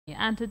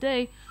And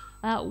today,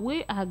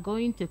 we are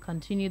going to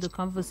continue the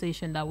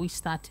conversation that we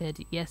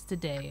started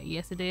yesterday.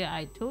 Yesterday,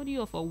 I told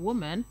you of a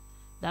woman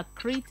that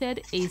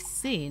created a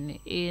scene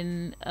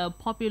in a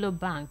popular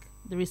bank,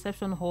 the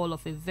reception hall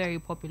of a very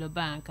popular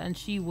bank, and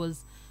she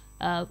was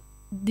uh,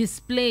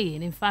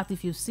 displaying. In fact,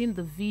 if you've seen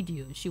the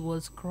video, she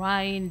was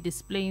crying,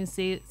 displaying,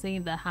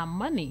 saying that her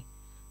money,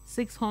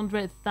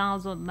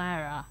 600,000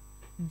 naira,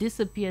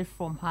 disappeared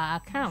from her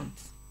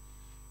account,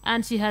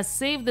 and she has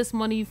saved this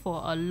money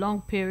for a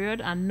long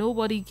period and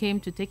nobody came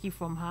to take it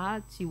from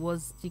her.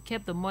 She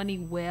kept the money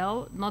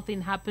well,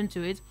 nothing happened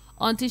to it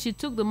until she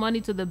took the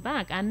money to the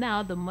bank, and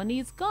now the money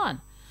is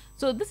gone.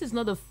 So this is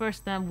not the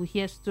first time we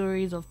hear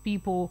stories of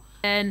people,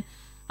 and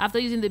after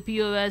using the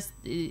POS,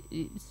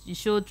 it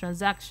showed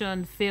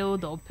transaction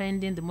failed or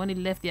pending, the money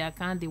left their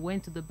account, they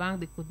went to the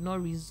bank, they could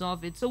not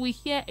resolve it. So we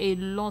hear a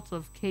lot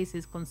of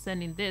cases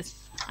concerning this,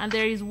 and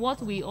there is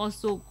what we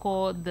also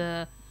call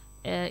the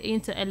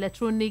into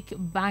electronic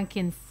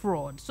banking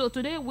fraud. So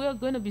today we're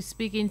going to be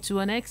speaking to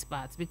an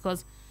expert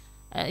because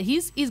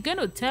he's going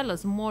to tell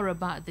us more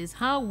about this,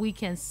 how we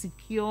can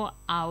secure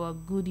our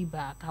goodie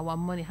bag, our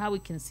money, how we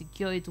can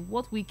secure it,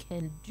 what we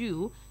can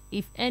do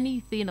if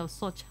anything of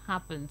such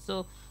happens.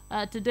 So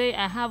today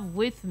I have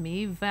with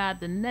me via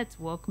the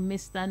network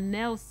Mr.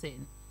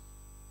 Nelson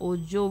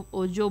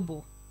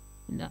Ojobo.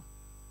 No.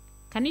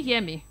 Can you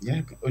hear me?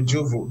 Yeah,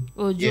 Ojovo.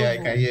 Yeah, I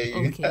Ojovo. can hear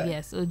you. Okay,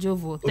 yes,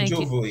 Ojovo. Thank you.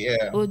 Ojovo,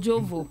 yeah.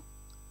 Ojovo.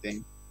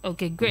 Thank,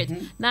 Okay, great.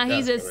 Now,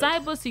 he's that's a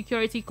correct.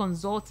 cybersecurity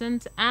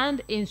consultant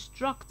and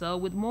instructor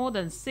with more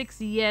than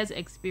 6 years'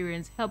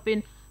 experience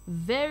helping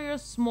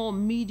various small,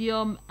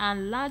 medium,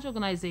 and large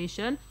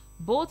organizations,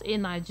 both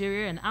in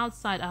Nigeria and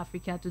outside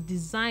Africa, to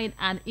design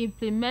and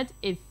implement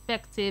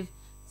effective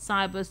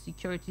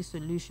cybersecurity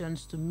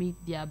solutions to meet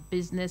their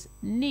business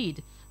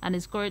need, and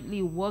is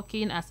currently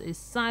working as a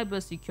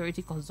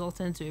cybersecurity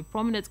consultant to a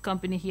prominent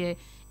company here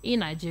in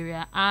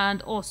Nigeria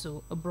and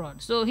also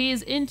abroad. So he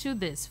is into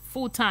this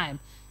full time.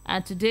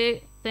 And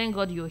today, thank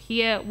God you're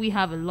here. We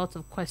have a lot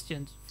of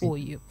questions for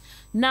you.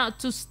 Now, All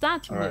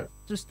right.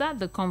 to start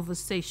the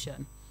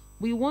conversation,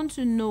 we want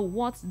to know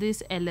what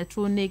this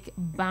electronic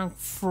bank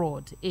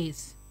fraud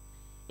is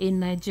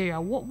in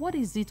Nigeria. What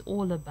is it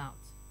all about?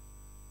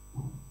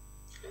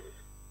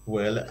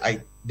 Well,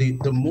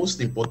 the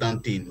most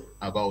important thing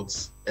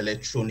about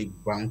electronic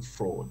bank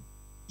fraud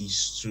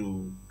is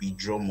to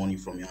withdraw money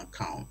from your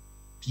account.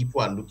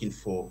 People are looking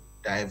for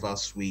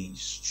diverse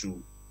ways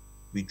to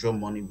withdraw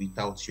money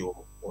without your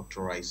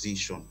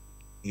authorization,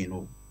 you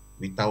know,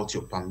 without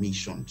your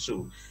permission.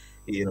 So,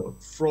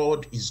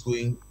 fraud is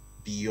going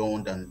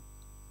beyond and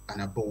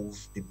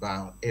above the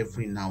bar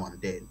every now and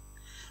then.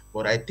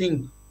 But I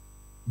think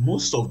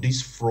most of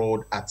these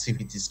fraud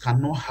activities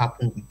cannot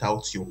happen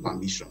without your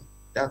permission.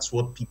 That's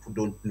what people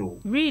don't know.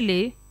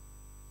 Really?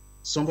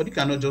 Somebody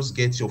cannot just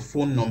get your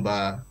phone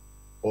number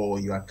or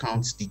your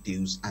account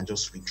details and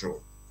just withdraw.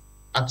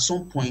 At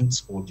some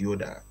point or the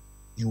other,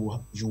 you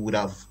would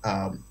have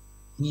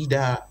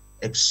either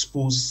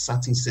exposed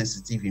certain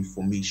sensitive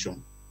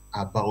information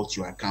about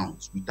your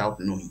account without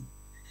knowing.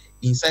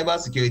 In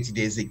cybersecurity,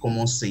 there's a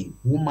common saying: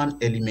 human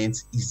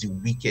element is the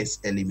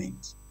weakest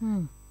element.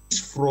 Hmm.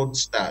 These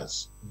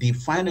fraudsters, they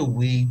find a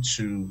way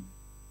to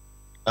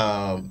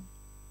um,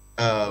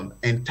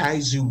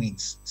 entice you with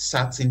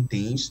certain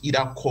things,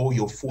 either call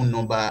your phone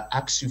number,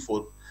 ask you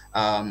for,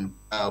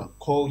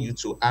 call you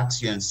to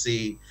ask you and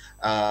say,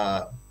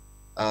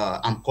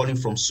 I'm calling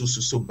from so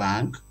so so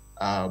bank.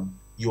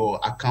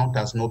 Your account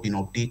has not been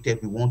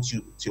updated. We want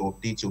you to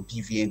update your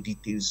BVN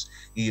details.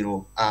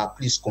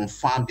 Please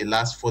confirm the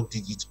last four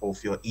digits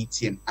of your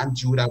ATM,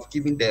 and you would have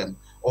given them,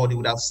 or they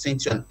would have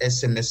sent you an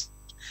SMS.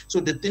 So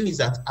the thing is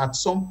that at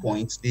some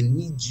point they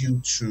need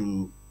you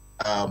to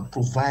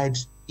provide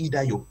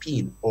either your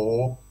PIN,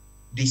 or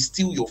they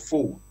steal your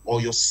phone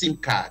or your SIM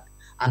card,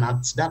 and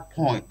at that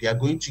point they are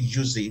going to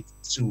use it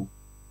to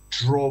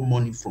draw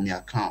money from your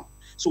account.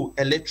 So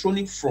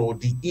electronic fraud,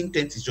 the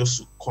intent is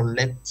just to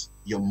collect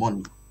your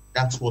money.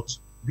 That's what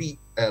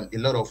a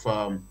lot of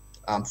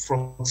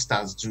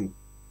fraudsters do.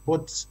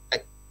 But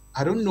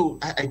I don't know.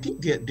 I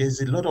think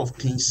there's a lot of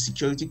things,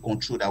 security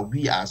control, that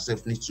we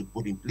ourselves need to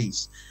put in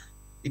place,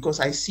 because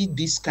I see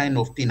this kind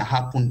of thing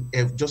happen,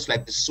 just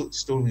like the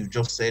story we've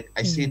just said.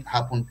 I see it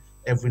happen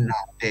every now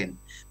and then.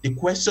 The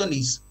question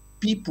is,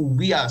 people,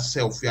 we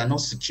ourselves, we are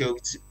not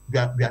security, we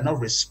are not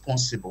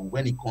responsible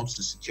when it comes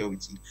to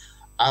security.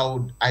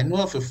 I know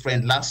of a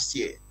friend last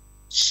year.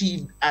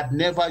 She had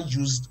never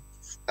used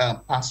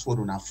password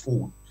on her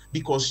phone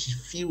because she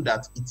feel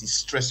that it is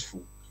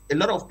stressful. A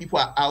lot of people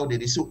are out there.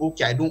 They say,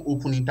 "Okay, I don't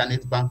open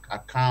internet bank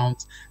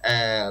account.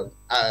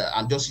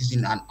 I'm just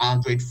using an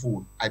Android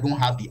phone. I don't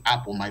have the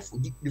app on my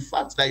phone." The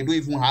fact that you don't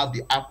even have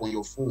the app on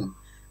your phone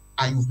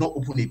and you've not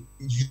opened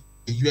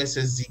a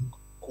USSD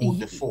code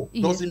before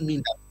doesn't mean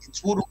that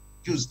it wouldn't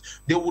be used.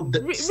 They would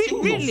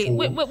steal your Really?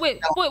 phone.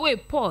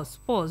 Wait. Pause.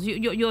 We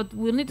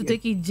need to Yeah,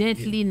 take it yeah,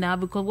 gently now,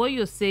 because what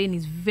you're saying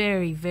is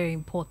very, very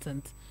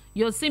important.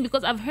 your SIM,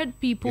 because I've heard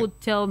people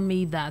tell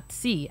me that,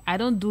 see, I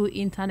don't do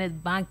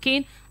internet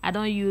banking, I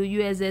don't use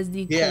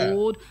USSD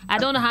code, I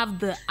don't have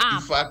the In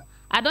app. fact,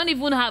 I don't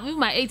even have with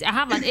my I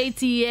have an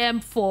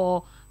ATM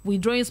for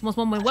withdrawing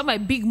small money. When my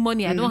big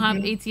money, I don't have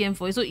ATM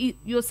for it. So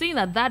you're saying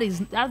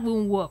that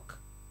won't work.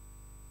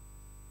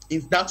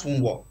 if that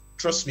won't work,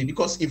 trust me,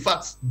 because in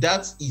fact,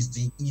 that is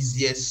the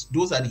easiest,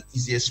 those are the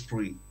easiest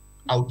spray.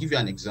 I'll give you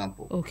an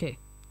example. Okay.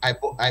 I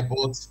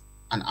bought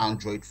an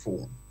Android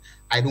phone.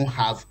 I don't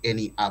have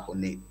any app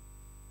on it,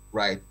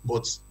 right?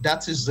 But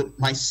that is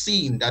my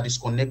SIM that is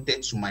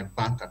connected to my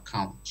bank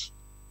account.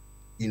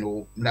 You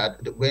know,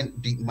 that when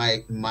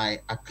my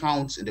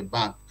account in the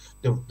bank,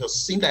 the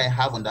SIM that I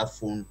have on that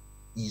phone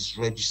is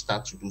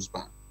registered to those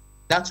banks.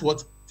 That's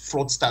what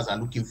fraudsters are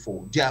looking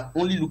for. They are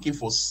only looking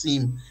for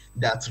SIM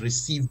that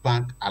receive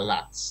bank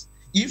alerts.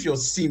 If your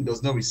SIM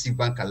does not receive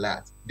bank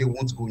alert, they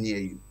won't go near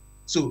you.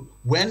 So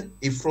when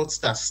a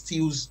fraudster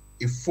steals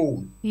a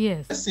phone,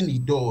 yes, the first thing he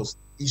does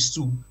is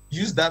to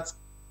use that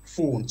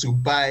phone to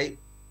buy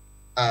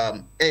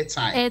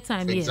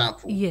airtime, for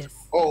example. Yes.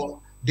 Or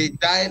they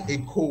dial a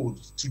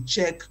code to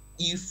check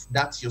if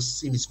that your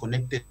SIM is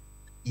connected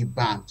to a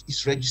bank,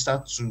 is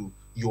registered to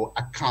your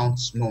account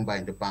number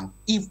in the bank.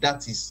 If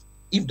that is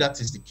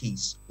the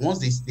case,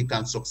 once they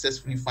can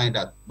successfully find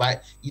that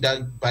by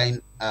either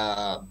buying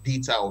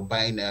data or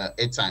buying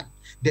airtime,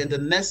 then the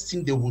next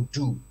thing they will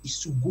do is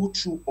to go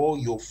through all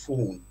your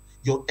phone,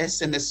 your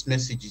SMS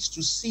messages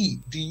to see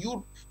they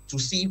want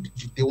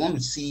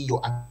to see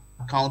your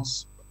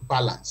account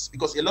balance,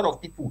 because a lot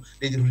of people,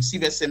 they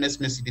receive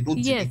SMS message, they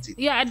don't delete it.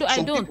 Yeah,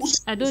 I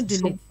don't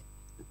delete.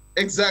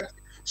 Exactly.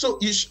 So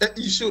you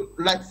should,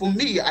 like, for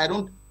me, I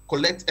don't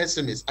collect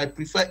SMS. I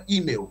prefer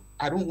email.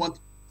 I don't want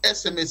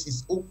SMS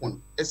is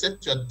open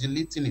except you are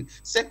deleting it.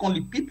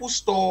 Secondly, people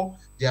store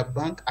their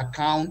bank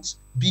account,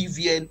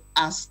 BVN,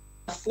 as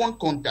phone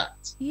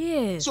contact.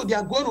 Yes. So they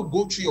are going to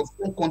go through your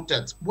phone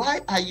contact. Why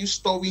are you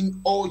storing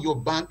all your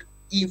bank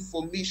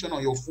information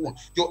on your phone?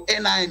 Your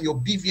NIN, your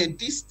BVN,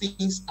 these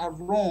things are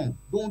wrong.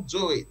 Don't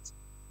do it.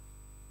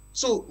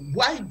 So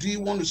why do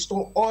you want to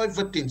store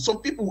everything? Some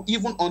people,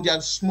 even on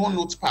their small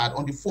notepad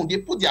on the phone, they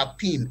put their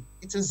PIN.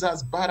 It is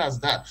as bad as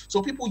that.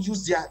 So people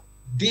use their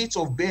date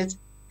of birth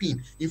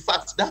PIN. In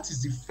fact, that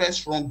is the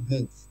first wrong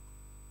move.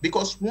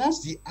 Because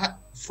once the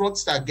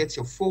fraudster gets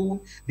your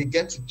phone, they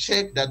get to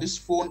check that this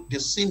phone, the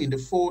SIM in the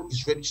phone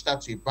is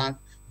registered to a bank.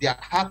 They are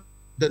happy.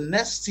 The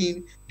next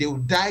thing, they will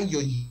dial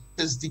your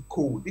USSD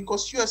code,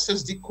 because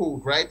USSD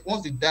code, right?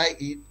 Once they dial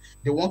it,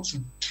 they want to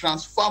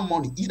transfer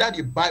money. Either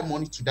they buy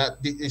money to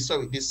that,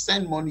 they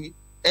send money,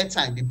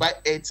 airtime, they buy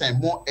airtime,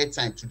 more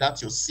airtime to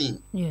that your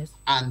SIM. Yes.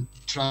 And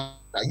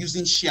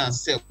using share and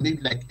sell,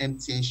 maybe like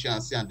MTN share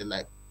and sell and the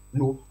like.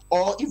 No.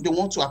 Or if they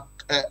want to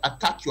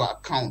attack your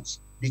account,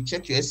 they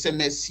check your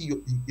SMS, see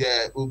you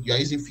are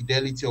using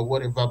Fidelity or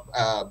whatever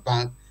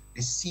bank,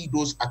 they see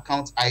those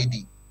account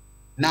ID.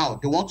 Now,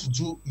 they want to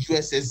do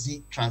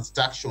USSD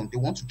transaction. They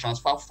want to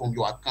transfer from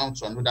your account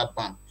to another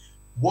bank.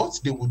 What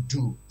they will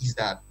do is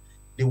that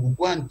they will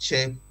go and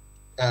check,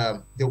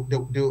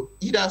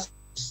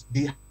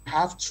 they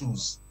have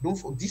tools. Don't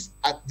for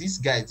these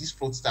guys, these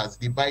fraudsters,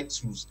 they buy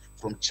tools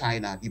from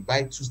China. They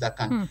buy tools that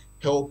can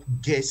help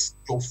guess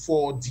your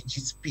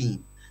 4-digit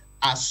PIN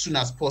as soon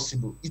as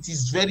possible. It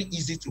is very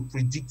easy to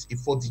predict a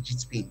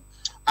 4-digit PIN.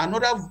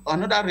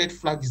 Another red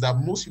flag is that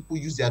most people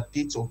use their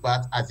date of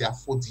birth as their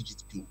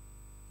 4-digit PIN.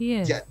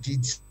 Yes.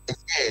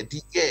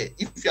 The year.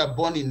 If you are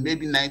born in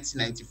maybe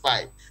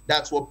 1995,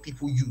 that's what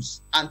people use.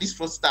 And this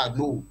fraudster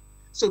know.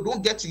 So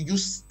don't get to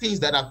use things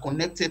that are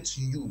connected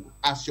to you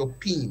as your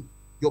PIN,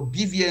 your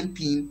BVN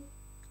PIN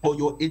or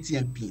your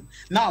ATM PIN.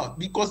 Now,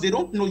 because they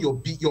don't know your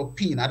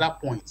PIN at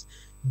that point,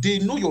 they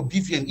know your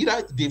BVN.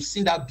 Either they've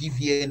seen that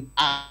BVN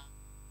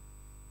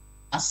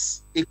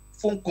as a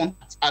phone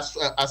contact,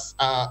 as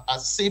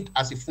saved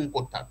as a phone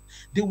contact.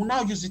 They will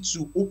now use it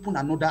to open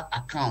another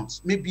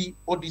account, maybe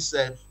all this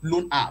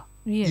loan app.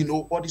 Yes. You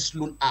know, all this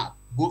loan app.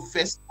 Go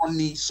First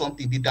Money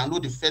something. They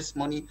download the First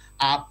Money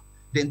app.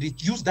 Then they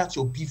use that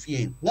your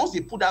BVN. Once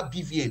they put that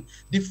BVN,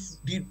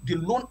 the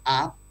loan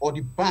app or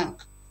the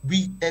bank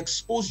will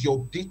expose your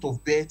date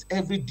of birth,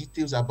 every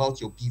details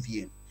about your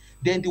BVN.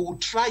 Then they will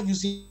try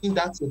using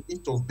that your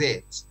date of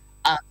birth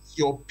as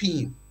your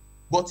PIN.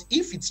 But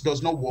if it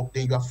does not work,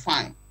 then you are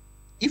fine.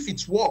 If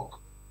it works,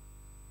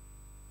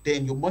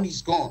 then your money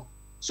is gone.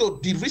 So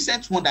the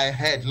recent one that I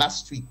heard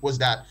last week was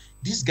that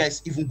these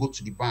guys even go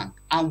to the bank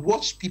and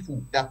watch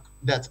people that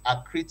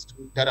are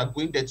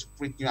going there to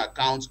create new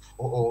accounts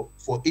or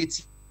for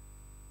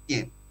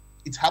ATM.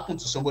 It happened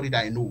to somebody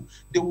that I know.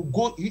 They will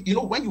go, you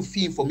know, when you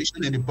fill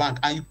information in the bank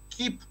and you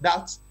keep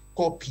that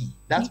copy,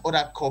 that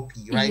other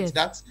copy, right? Yes.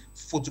 That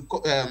photo,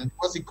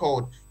 what's it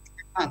called?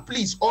 And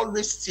please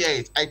always tear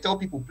it. I tell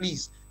people,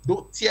 please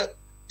don't tear.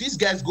 These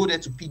guys go there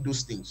to pick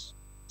those things.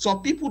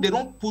 Some people, they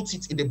don't put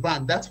it in the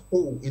bank, that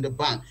hole in the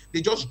bank.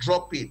 They just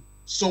drop it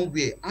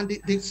somewhere and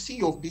they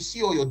see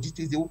all your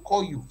details. They will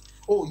call you.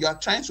 Oh, you are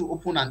trying to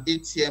open an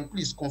ATM.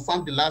 Please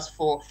confirm the last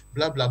 4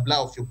 blah blah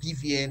blah of your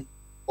BVN.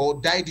 or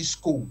dial this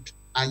code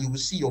and you will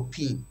see your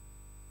PIN.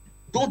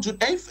 Don't do,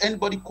 if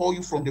anybody call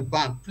you from the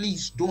bank,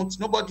 please don't.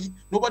 Nobody's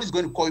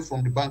going to call you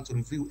from the bank to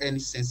reveal any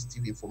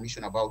sensitive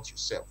information about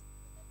yourself.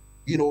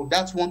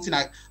 That's one thing.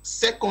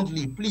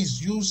 Secondly,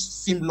 please use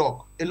SIM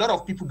lock. A lot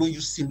of people don't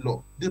use SIM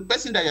lock. The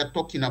person that you're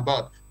talking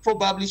about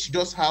probably she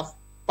just have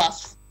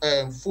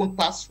phone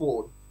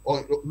password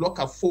or lock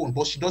her phone,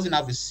 but she doesn't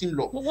have a SIM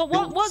lock.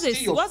 What's a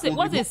SIM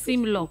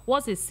lock?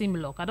 What's a SIM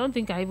lock? I don't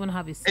think I even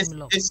have a SIM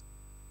lock.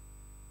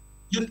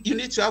 You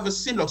need to have a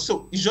SIM lock.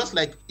 So it's just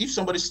like if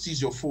somebody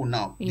steals your phone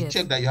now, you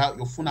check that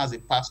your phone has a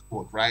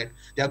password, right?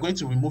 They are going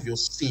to remove your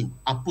SIM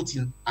and put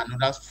in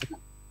another phone.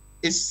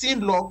 A SIM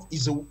lock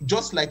is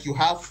just like you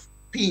have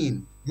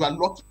PIN. You are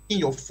locking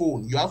your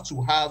phone. You have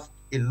to have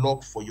a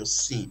lock for your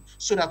SIM,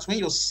 so that when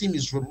your SIM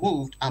is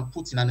removed and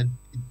put in a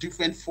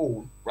different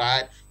phone,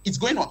 right, it's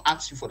going to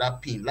ask you for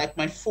that PIN. Like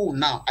my phone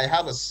now, I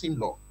have a SIM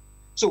lock.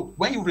 So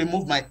when you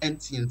remove my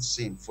MTN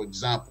SIM, for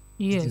example,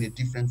 in a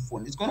different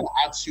phone, it's going to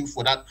ask you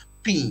for that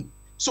PIN.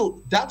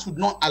 So that would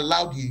not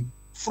allow the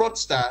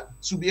fraudster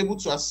to be able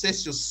to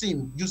access your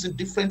SIM using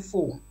different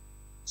phone.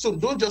 So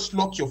don't just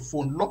lock your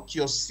phone, lock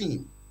your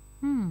SIM.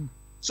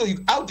 So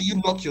how do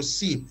you lock your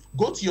SIM?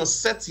 Go to your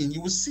setting.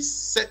 You will see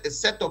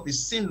set up a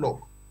SIM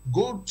lock.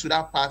 Go to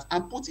that part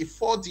and put a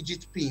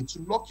 4-digit PIN to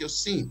lock your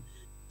SIM.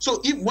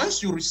 So if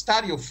once you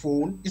restart your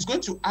phone, it's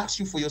going to ask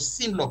you for your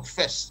SIM lock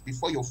first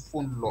before your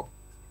phone lock.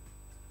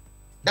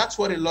 That's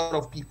what a lot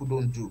of people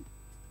don't do.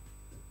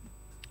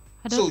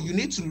 So you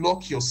need to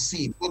lock your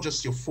SIM, not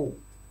just your phone.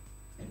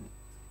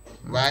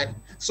 Right?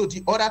 So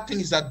the other thing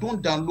is that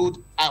don't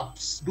download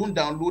apps. Don't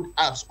download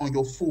apps on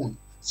your phone.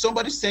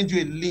 Somebody send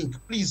you a link.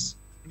 Please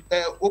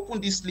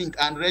open this link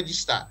and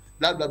register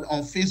blah, blah, blah,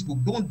 on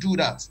Facebook. Don't do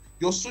that.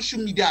 Your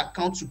social media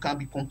accounts can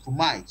be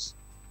compromised.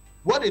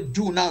 What they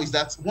do now is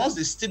that once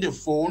they steal the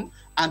phone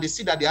and they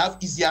see that they have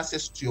easy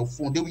access to your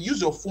phone, they will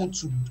use your phone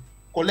to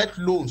collect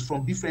loans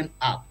from different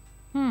apps.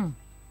 And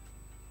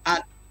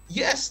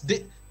yes,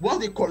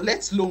 once they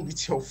collect loan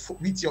with your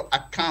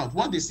account,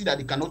 once they see that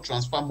they cannot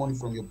transfer money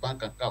from your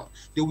bank account,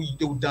 they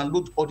will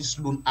download all this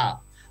loan app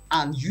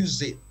and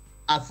use it.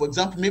 And for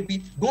example,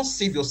 maybe don't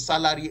save your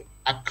salary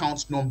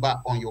account number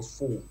on your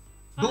phone.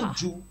 Don't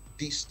do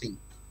this thing.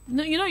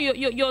 No,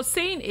 you're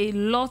saying a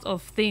lot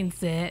of things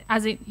there.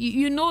 As in,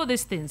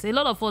 these things. A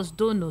lot of us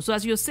don't know. So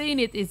as you're saying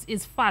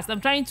it's fast.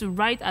 I'm trying to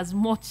write as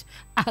much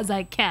as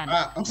I can.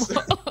 I'm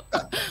sorry.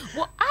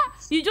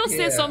 You just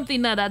said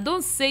something now that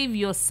don't save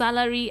your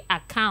salary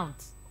account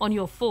on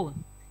your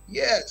phone.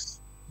 Yes,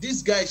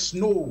 these guys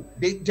know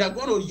they are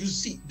going to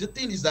use it. The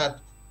thing is that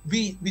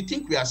we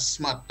think we are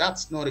smart.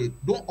 That's not it.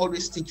 Don't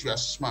always think you are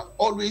smart.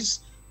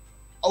 Always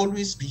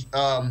be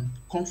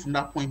come from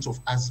that point of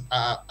as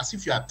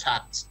if you're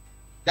attacked.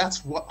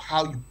 That's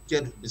how you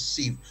get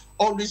deceived.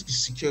 Always be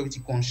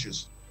security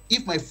conscious.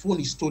 If my phone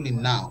is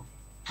stolen now,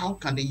 how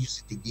can they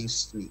use it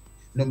against me?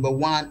 Number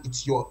one,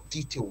 it's your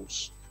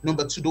details.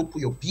 Number two, don't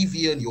put your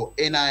BVN, your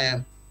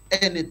NIM,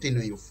 anything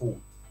on your phone.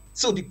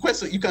 So the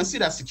question, you can see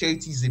that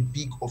security is a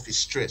big of a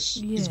stress.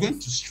 It's going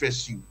to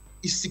stress you.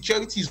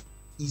 Security is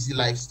easy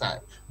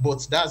lifestyle,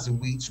 but that's the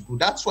way to go.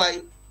 That's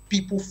why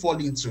people fall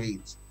into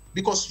it,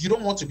 because you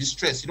don't want to be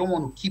stressed. You don't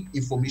want to keep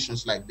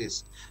informations like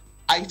this.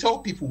 I tell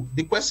people,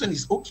 the question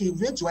is, okay,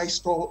 where do I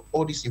store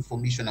all this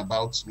information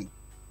about me?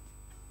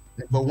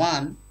 Number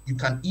one, you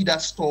can either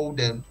store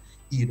them,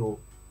 if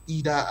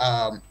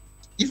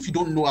you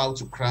don't know how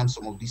to cram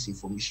some of this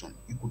information,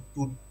 you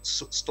could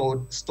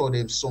store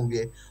them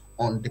somewhere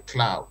on the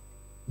cloud.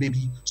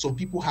 Maybe some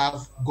people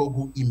have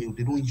Google email,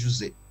 they don't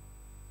use it.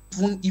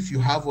 Even if you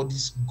have all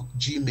this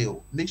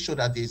Gmail, make sure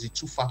that there's a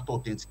 2-factor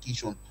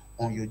authentication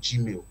on your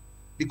Gmail.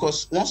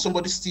 Because once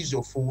somebody steals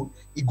your phone,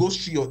 it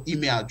goes through your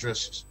email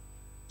addresses.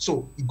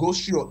 So it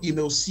goes through your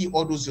email, see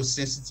all those your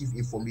sensitive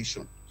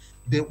information.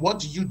 Then what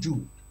do you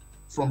do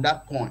from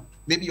that point?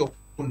 Maybe you're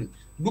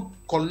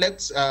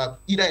collect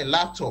either a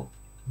laptop,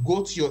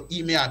 go to your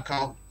email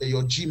account,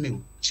 your Gmail,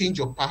 change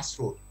your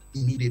password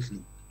immediately.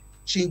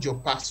 Change your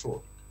password.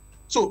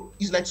 So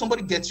it's like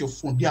somebody gets your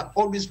phone. They are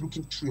always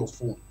looking through your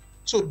phone.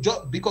 So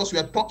just because we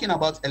are talking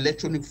about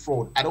electronic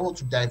fraud, I don't want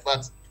to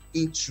divert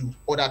into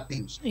other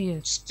things.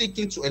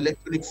 Sticking to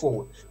electronic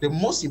fraud, the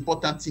most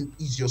important thing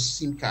is your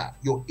SIM card,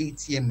 your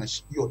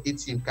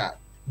ATM card.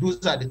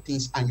 Those are the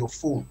things, and your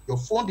phone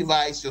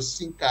device, your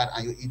SIM card,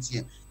 and your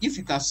ATM. If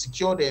you can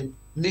secure them,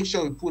 make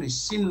sure you put a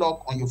SIM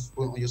lock on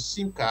your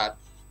SIM card.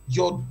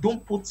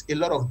 Don't put a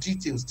lot of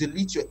details.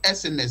 Delete your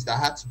SMS that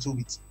had to do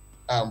with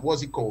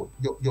what's it called?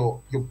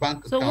 Your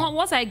bank account. So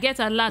once I get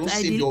an alert,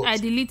 I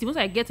delete it. Once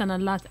I get an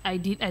alert, I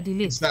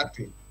delete.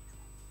 Exactly.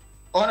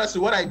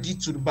 Honestly, what I did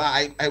to the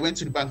bank, I went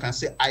to the bank and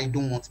said, I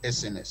don't want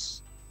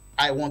SMS.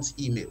 I want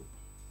email.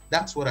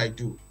 That's what I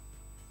do.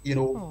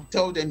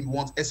 Tell them you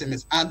want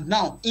SMS. And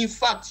now, in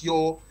fact,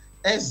 your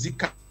SD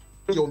card,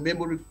 your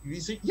memory,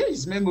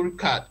 it's memory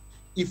card.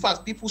 In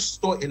fact, people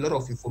store a lot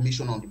of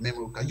information on the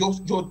memory card.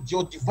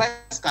 Your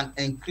device can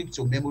encrypt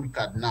your memory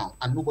card now,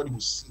 and nobody will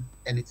see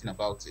anything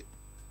about it.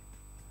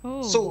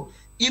 So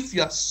if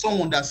you are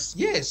someone that's,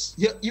 yes,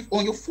 yeah, if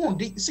on your phone,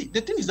 see, the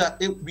thing is that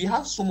we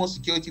have so much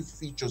security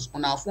features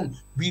on our phone,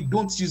 we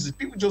don't use it.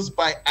 People just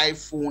buy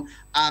iPhone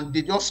and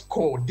they just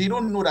call. They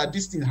don't know that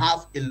this thing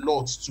have a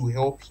lot to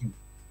help you.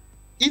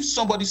 If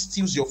somebody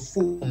steals your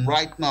phone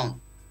right now,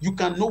 you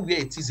can know where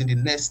it is in the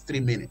next 3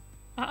 minutes.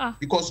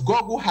 Because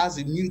Google has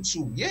a new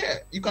tool. Yeah,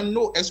 you can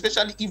know,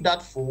 especially if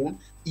that phone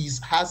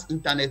has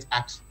internet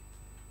access.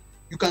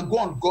 You can go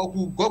on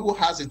Google. Google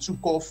has a tool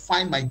called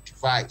Find My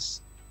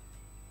Device.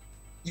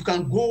 You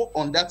can go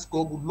on that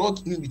Google,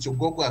 log in with your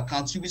Google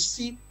account. You will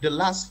see the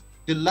last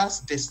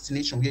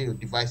destination where your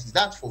device is.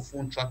 That's for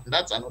phone tracking.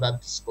 That's another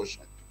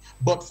discussion.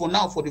 But for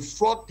now, for the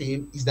fraud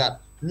thing, is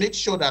that make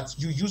sure that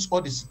you use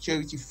all the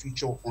security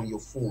feature on your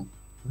phone.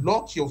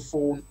 Lock your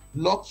phone,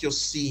 lock your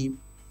SIM,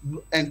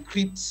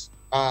 encrypt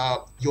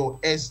your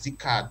SD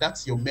card.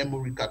 That's your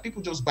memory card.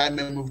 People just buy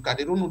memory card.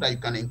 They don't know that you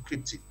can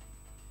encrypt it.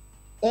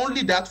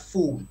 Only that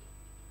phone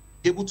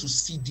able to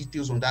see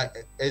details on that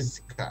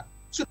SD card.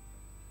 So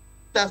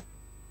that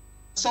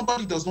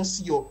somebody does not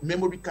see your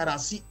memory card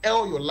and see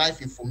all your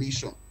life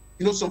information.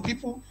 You know, some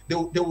people, they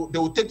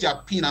will take their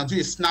PIN and do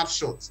a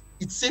snapshot.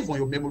 It's saved on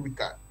your memory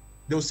card.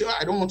 They will say,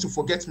 I don't want to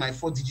forget my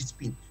 4-digit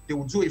PIN. They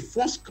will do a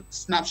phone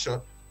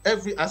snapshot.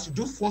 As you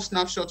do phone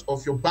snapshot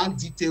of your bank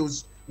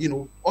details, you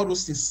know, all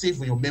those things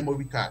saved on your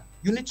memory card.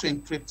 You need to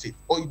encrypt it,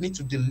 or you need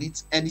to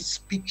delete any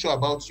picture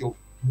about your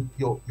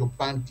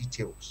bank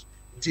details.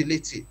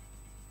 Delete it.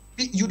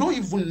 You don't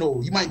even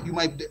know. You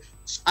might,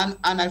 and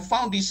I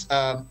found this.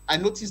 I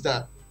noticed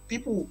that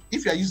people,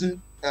 if you are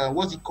using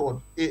what's it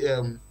called,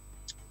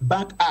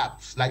 bank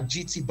apps like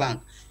GT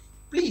Bank,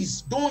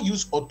 please don't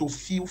use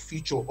autofill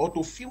feature.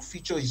 Autofill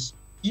feature is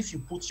if you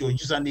put your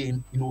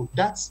username, you know,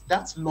 that's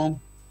long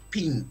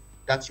PIN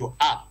that your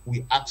app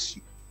will ask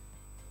you.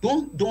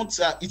 Don't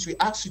it will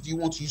ask you, do you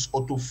want to use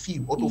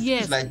autofill? Autofill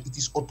Yes. is like it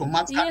is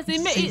automatic. Yes,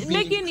 it's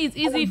making it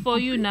easy for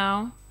you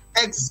now.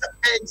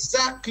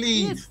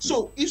 Exactly. Yes.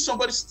 So if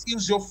somebody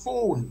steals your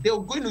phone, they're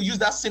going to use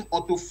that same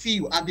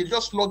autofill and they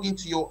just log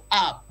into your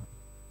app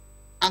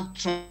and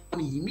try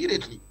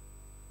immediately.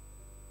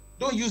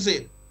 Don't use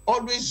it.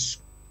 Always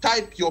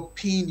type your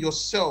PIN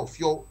yourself,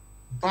 your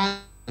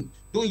bank.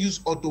 Don't use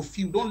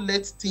autofill. Don't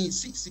let things.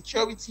 See,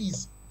 security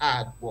is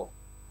hard work.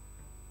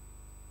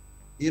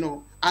 You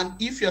know, and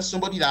if you're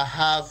somebody that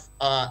have,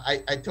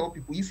 I tell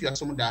people, if you're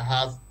someone that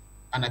have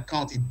an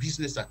account, a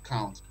business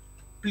account,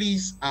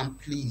 please and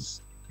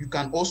please, you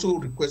can also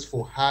request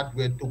for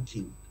hardware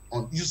token,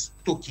 use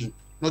token,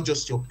 not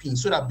just your PIN,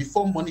 so that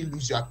before money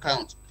leaves your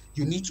account,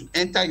 you need to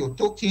enter your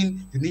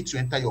token, you need to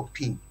enter your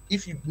PIN.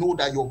 If you know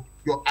that your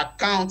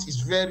account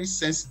is very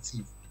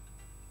sensitive,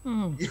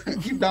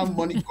 if that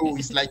money goes,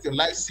 it's like your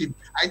life saving.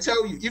 I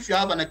tell you, if you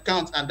have an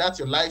account and that's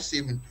your life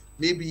saving,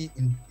 maybe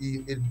in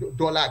a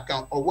dollar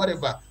account or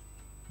whatever,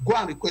 go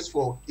and request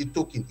for a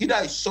token, either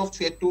a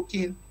software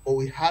token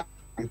or a hardware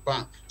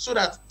bank, so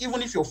that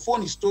even if your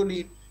phone is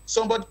stolen,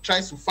 somebody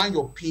tries to find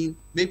your PIN,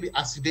 maybe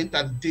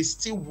accidentally, they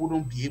still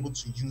wouldn't be able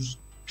to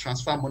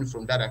transfer money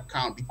from that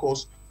account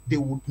because they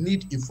would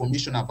need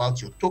information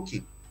about your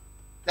token.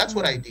 That's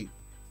what I did.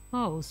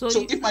 Oh, so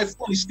if my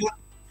phone is stolen,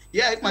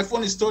 if my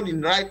phone is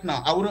stolen right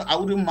now, I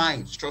wouldn't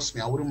mind. Trust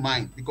me, I wouldn't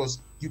mind, because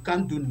you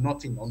can't do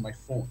nothing on my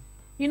phone.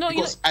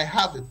 Because I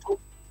have a token.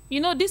 You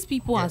know, these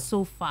people are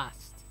so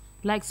fast.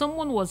 Like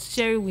someone was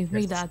sharing with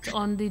me that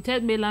on the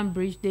Third Mainland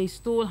Bridge, they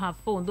stole her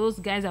phone. Those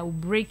guys that will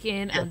break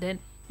in and then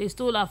they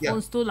stole her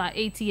phone, stole her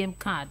ATM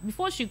card.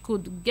 Before she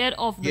could get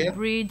off the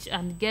bridge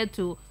and get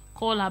to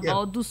call her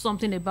about, do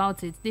something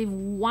about it, they've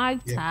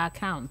wiped her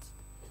account.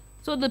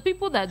 So the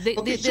people that they're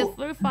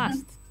very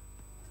fast.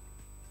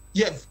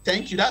 Yeah,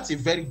 thank you. That's a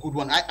very good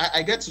one.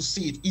 I get to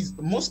see it.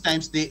 Most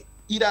times they're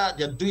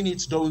doing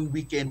it during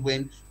weekend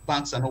when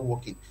banks are not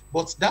working.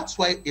 But that's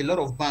why a lot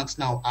of banks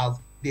now have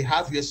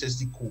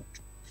USSD code.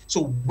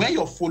 So when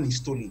your phone is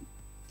stolen,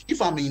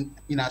 if I'm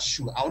in a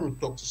shoe, I want to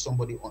talk to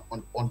somebody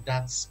on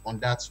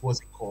that what's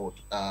it called,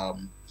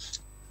 on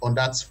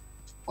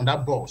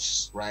that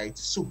bus, right?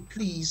 So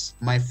please,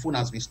 my phone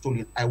has been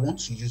stolen. I want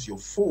to use your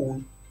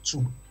phone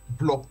to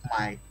block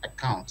my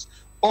account.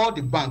 All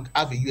the bank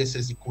have a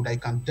USSD code that you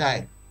can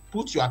dial,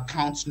 put your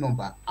account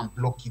number and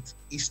block it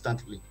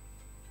instantly.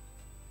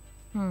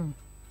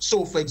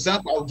 So for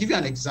example, I'll give you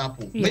an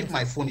example. Maybe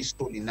my phone is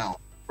stolen now,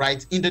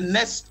 right? In the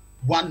next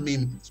 1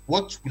 minute,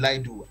 what will I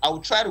do? I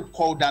will try to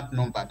call that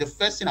number. The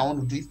first thing I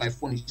want to do if my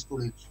phone is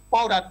stolen,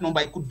 call that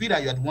number. It could be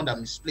that you're the one that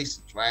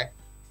misplaced it, right?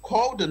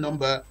 Call the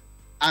number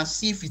and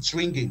see if it's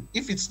ringing.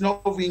 If it's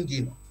not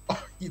ringing,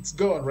 it's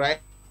gone, right?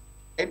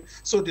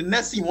 So the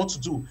next thing you want to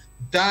do,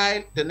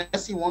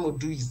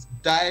 is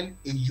dial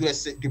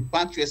the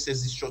bank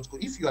USSD short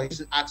code. If you are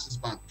using Access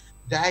Bank,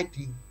 dial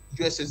the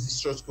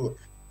USSD short code.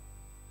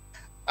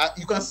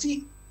 You can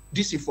see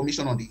this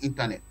information on the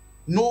internet.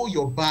 Know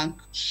your bank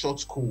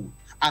short code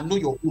and know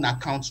your own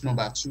account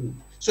number too.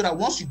 So that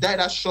once you dial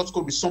that short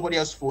code with somebody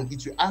else's phone,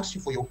 it will ask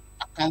you for your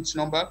account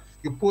number.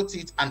 You put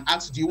it and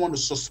ask, do you want to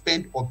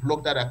suspend or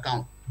block that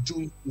account?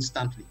 Do it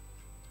instantly.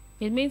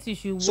 It means you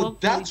should So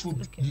that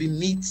would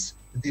limit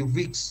the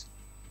risks.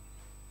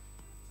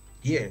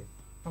 Yeah.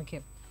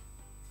 Okay.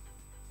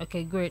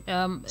 Okay, great.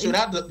 So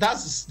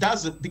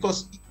that's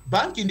because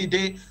back in the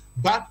day,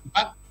 back.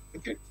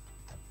 Okay.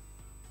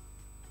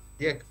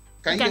 Yeah.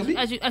 Can you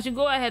hear me? I should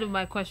go ahead with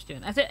my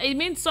question. I said it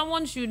means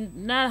someone should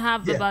not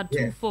have Yeah. about two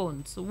Yeah.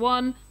 phones,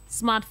 one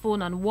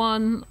smartphone and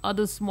one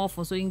other small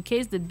phone. So in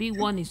case the big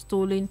one is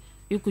stolen,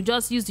 you could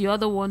just use the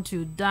other one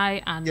to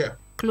die and Yeah.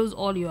 close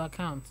all your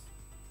accounts.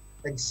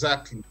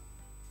 Exactly.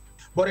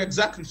 But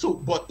exactly so,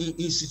 but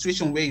in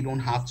situation where you don't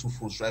have two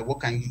phones, right? What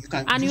can you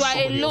can And you use are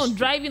somebody else's alone phone.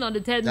 driving on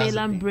the third That's the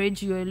mainland thing.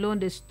 bridge. You're alone.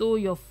 They stole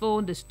your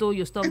phone. They stole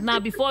your stuff. Now,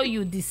 before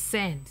you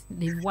descend,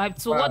 they wiped.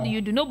 So what do Wow.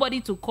 you do?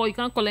 Nobody to call. You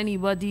can't call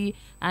anybody,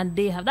 and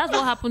they have. That's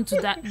what happened to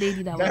that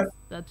lady that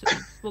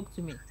spoke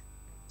to me.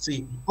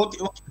 See,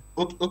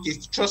 okay,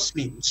 trust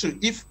me. So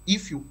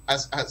if you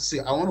as say,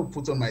 I want to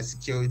put on my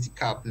security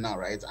cap now,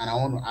 right? And I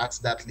want to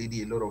ask that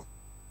lady a lot of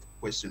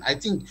questions. I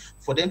think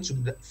for them to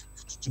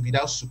be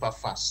that super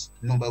fast,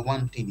 number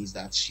one thing is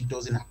that she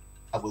doesn't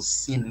have a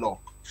SIM lock.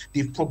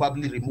 They've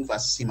probably removed her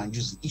SIM and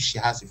use it if she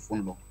has a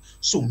phone lock.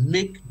 So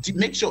make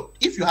sure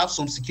if you have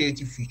some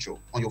security feature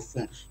on your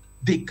phone,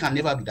 they can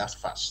never be that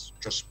fast.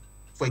 Just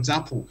for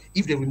example,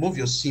 if they remove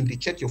your SIM, they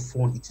check your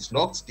phone, it is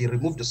locked. They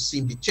remove the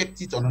SIM, they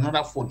checked it on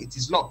another phone, it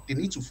is locked. They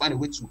need to find a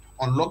way to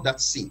unlock that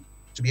SIM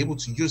to be able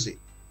to use it.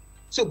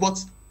 So,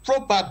 but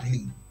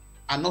probably,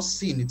 I'm not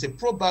saying it's a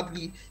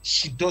probably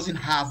she doesn't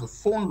have a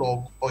phone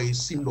lock or a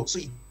SIM lock. So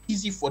it's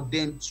easy for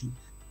them to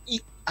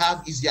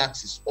have easy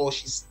access, or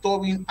she's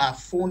storing her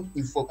phone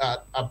info,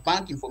 her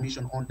bank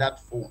information on that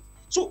phone.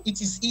 So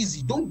it is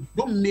easy. Don't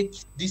make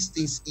these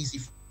things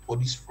easy for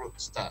these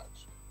fraudsters.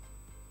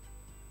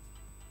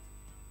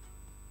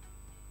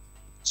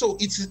 So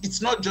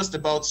it's not just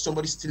about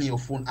somebody stealing your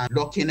phone and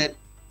locking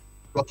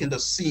the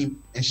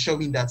SIM,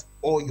 ensuring that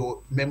all your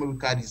memory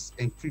card is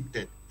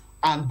encrypted,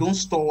 and don't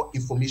store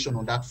information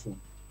on that phone.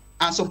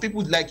 And some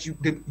people, like you,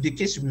 the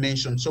case you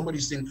mentioned, somebody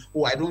saying,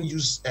 "Oh, I don't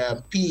use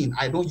PIN,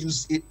 I don't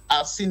use it."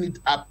 I've seen it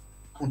happen.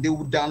 They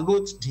will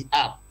download the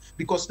app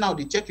because now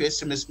they check your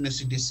SMS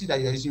message, they see that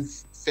you're using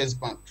First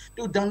Bank.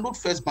 They will download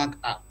First Bank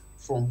app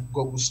from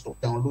Google Store,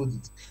 download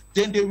it.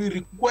 Then they will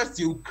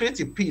create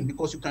a PIN,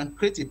 because you can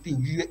create a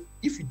PIN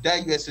if you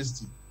dial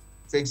USSD.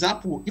 For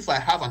example, if I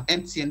have an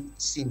MTN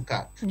SIM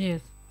card,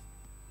 Yes.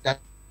 that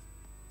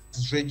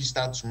is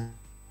registered to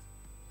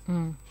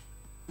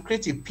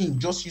create a PIN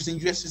just using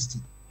USSD.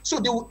 So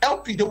they will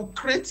help you, they will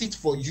create it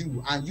for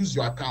you and use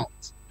your account.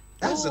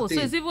 That's the thing.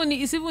 So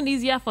it's even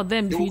easier for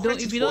them They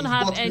if you don't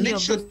have any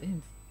of those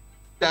things.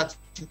 That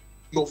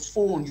your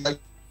phone, you are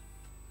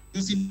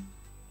using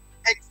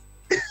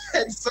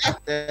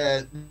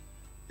exactly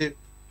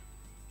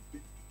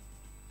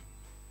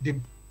the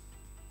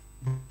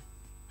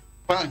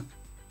bank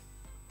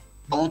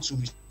want to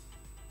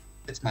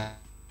reset my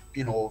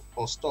PIN or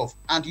stuff.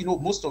 And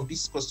most of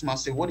these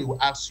customers say, what they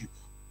will ask you,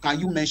 can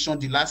you mention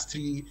the last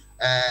three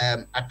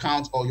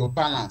accounts or your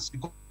balance?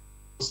 Because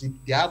if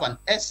they have an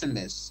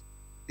SMS,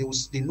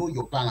 they know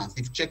your balance.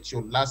 They've checked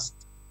your last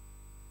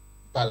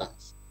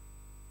balance.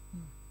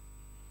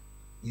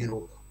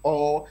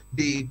 Or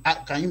they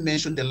can you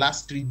mention the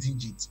last three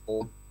digits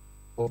of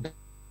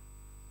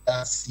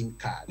that SIM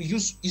card?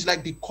 It's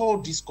like they call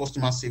this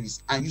customer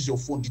service and use your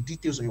phone, the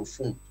details on your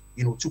phone,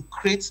 to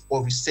create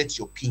or reset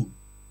your PIN.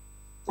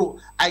 So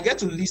I get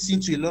to listen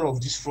to a lot of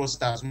these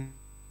fraudsters.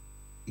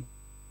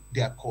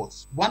 They are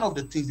caught. One of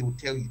the things they will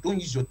tell you, don't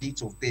use your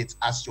date of birth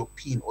as your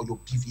PIN or your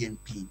BVN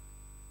PIN.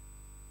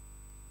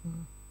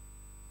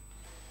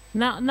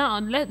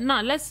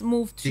 Let's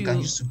move to. They can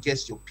use to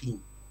guess your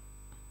PIN.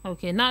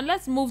 Okay, now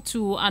let's move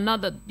to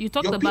another. You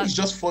talked your about. PIN is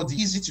just for the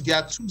easy to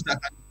get tools that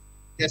can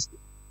guess it.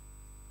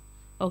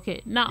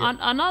 Okay, now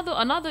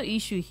another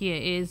issue here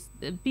is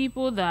the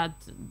people that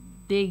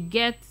they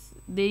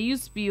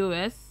use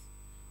POS,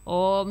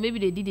 or maybe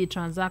they did a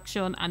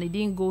transaction and it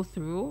didn't go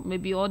through,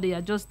 maybe, or they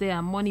are just there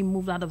and money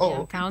moved out of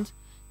their account.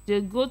 They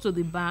go to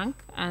the bank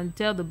and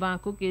tell the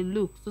bank, okay,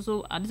 look,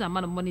 so this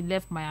amount of money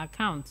left my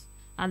account,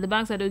 and the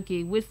bank said,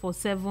 okay, wait for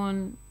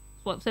seven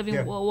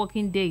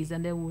working days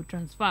and then we'll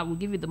transfer, we'll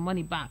give you the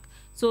money back.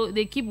 So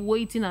they keep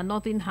waiting and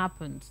nothing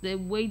happens. They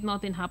wait,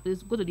 nothing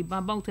happens. Go to the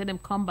bank, tell them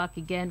come back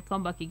again.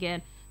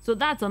 So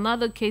that's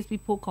another case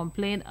people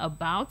complain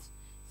about,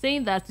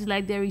 saying that it's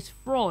like there is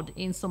fraud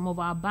in some of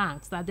our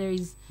banks, that there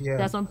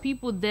are some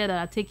people there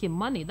that are taking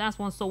money. That's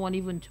when someone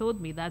even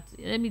told me that,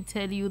 let me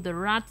tell you, the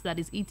rat that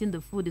is eating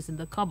the food is in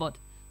the cupboard,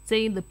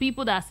 saying the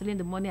people that are stealing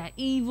the money are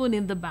even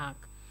in the bank.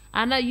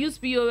 And I use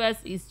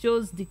POS, it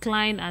shows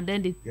decline, and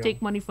then they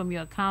take money from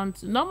your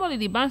account. Normally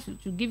the bank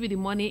should give you the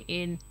money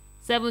in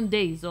 7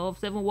 days or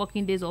 7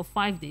 working days or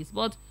 5 days,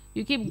 but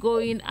you keep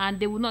going and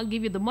they will not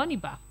give you the money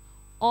back,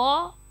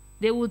 or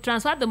they will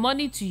transfer the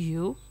money to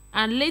you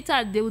and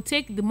later they will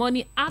take the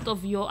money out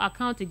of your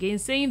account again,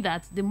 saying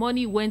that the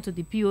money went to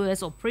the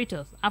POS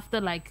operators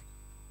after like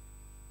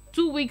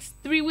 2 weeks,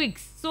 3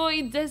 weeks. So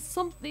there's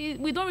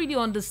something, we don't really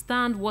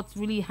understand what's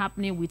really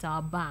happening with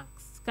our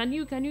banks. Can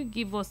you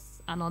give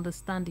us an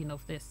understanding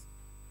of this?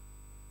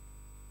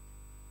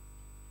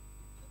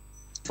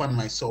 found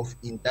myself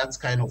in that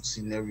kind of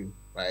scenario,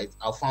 right?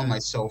 I found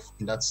myself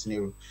in that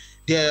scenario.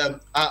 There,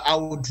 I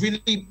would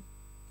really,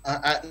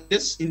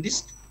 this in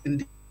this in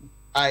the,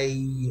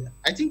 I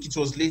think it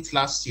was late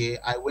last year.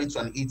 I went to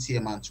an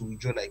ATM and to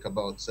withdraw like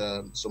about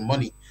some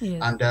money,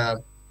 Yes.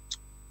 and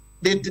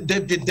they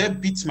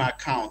debit my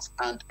account,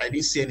 and I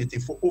didn't see anything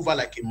for over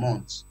like a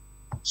month.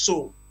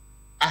 So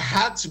I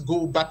had to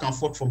go back and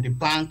forth from the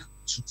bank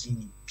to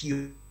the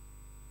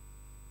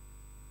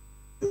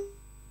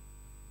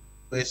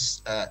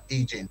POS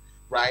agent,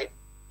 right?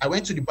 I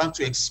went to the bank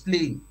to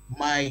explain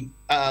my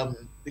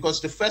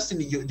because the first thing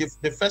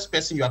the first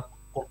person you are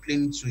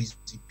complaining to is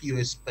the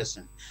POS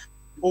person.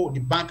 Oh, the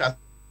bank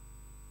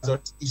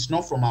is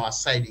not from our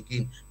side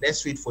again.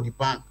 Let's wait for the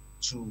bank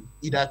to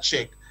either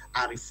check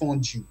and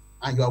refund you,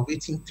 and you are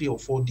waiting 3 or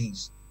 4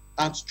 days.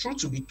 And truth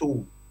to be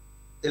told,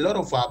 a lot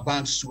of our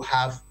banks do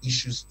have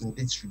issues in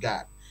this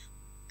regard.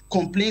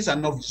 Complaints are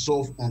not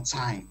resolved on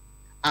time,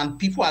 and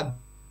people are,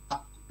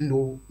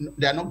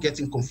 they are not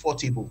getting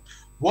comfortable.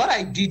 What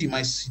I did in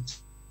my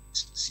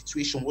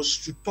situation was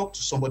to talk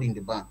to somebody in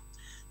the bank.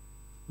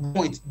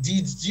 Point,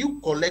 did you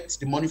collect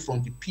the money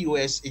from the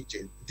POS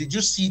agent? Did you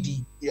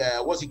see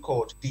the what's it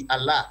called, the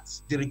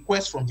alert, the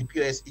request from the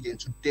POS agent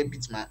to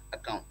debit my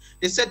account?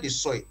 They said they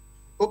saw it.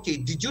 Okay,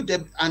 did you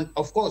debit? And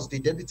of course they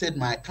debited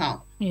my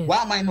account. Yes.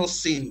 Why am I not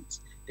seeing it?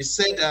 They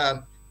said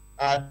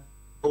there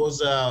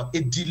was a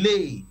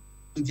delay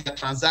in their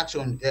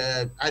transaction.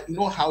 I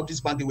know how this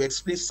bank, they will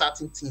explain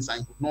certain things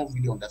and you would not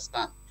really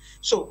understand.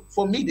 So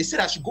for me, they said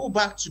I should go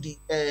back to the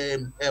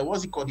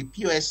what's it called, the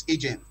POS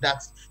agent,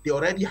 that they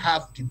already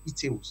have the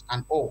details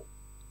and all,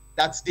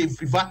 that they've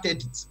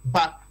reverted it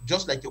back,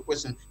 just like your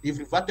question. They've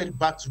reverted it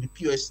back to the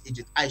POS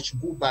agent. I should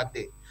go back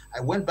there.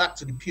 I went back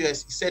to the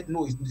POS. He said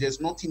no,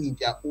 there's nothing in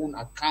their own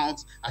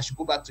account. I should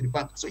go back to the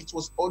bank. So it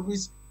was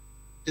always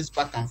this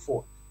back and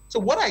forth. So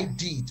what I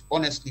did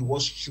honestly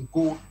was to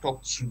go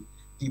talk to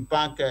the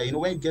bank.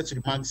 When you get to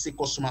the bank, say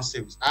customer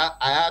service. I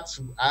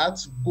had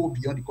to go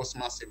beyond the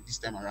customer service this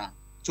time around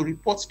to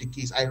report the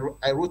case.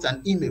 I wrote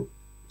an email.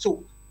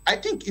 So I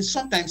think it's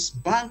sometimes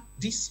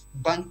these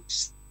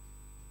banks.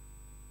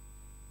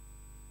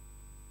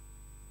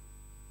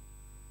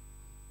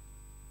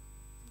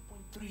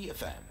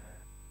 FM.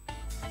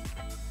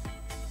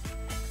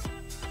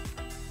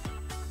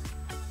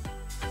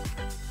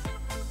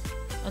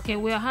 Okay,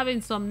 we are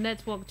having some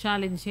network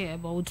challenge here,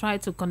 but we'll try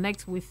to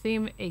connect with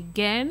him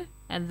again,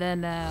 and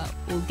then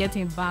we'll get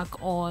him back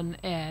on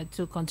air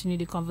to continue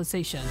the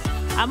conversation.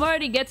 I'm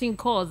already getting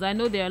calls. I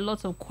know there are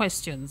lots of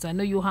questions. I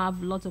know you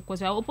have lots of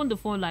questions. I'll open the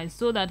phone line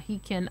so that he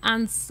can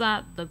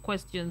answer the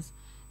questions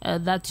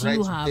that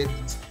you have.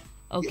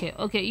 Okay,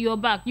 okay, you're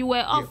back. You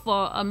were off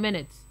for a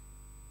minute.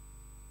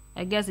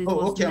 I guess it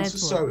was okay, network. I'm so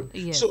sorry.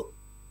 Yes. So,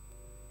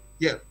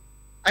 yeah.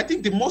 I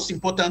think the most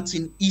important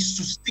thing is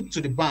to stick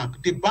to the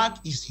bank. The bank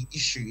is the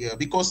issue here,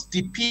 because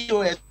the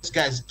POS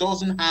guys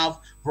doesn't have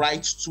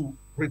rights to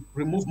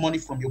remove money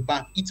from your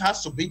bank. It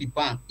has to be the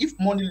bank. If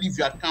money leaves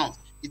your account,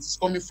 it is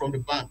coming from the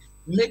bank.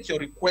 Make your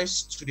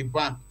request to the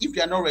bank. If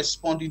they are not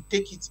responding,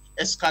 take it,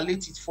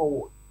 escalate it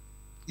forward.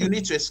 You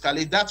need to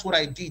escalate. That's what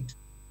I did.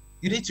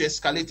 You need to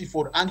escalate it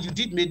forward. And you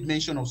did make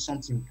mention of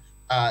something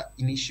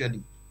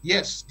initially.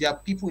 Yes, there are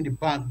people in the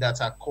bank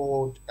that are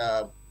called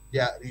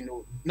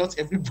not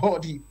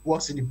everybody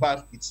works in the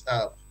bank with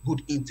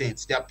good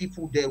intents. There are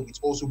people there with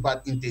also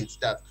bad intents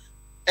that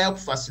help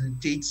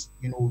facilitate,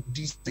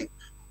 these things.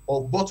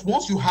 But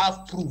once you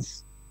have proof,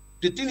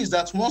 the thing is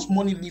that once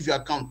money leaves your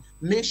account,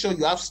 make sure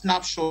you have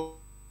snapshot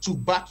to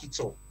back it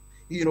up,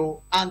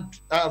 and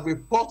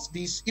report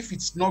this. If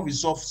it's not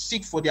resolved,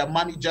 seek for their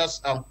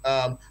manager's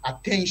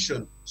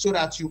attention so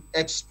that you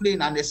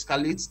explain and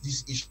escalate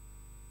this issue.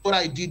 What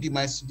I did in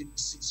my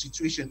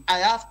situation, I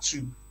have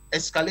to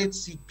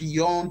escalate it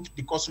beyond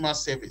the customer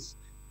service,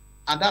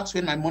 and that's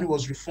when my money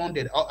was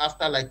refunded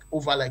after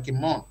over a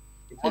month.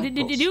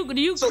 Did you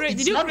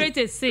create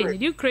a scene?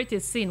 Did you create a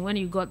scene when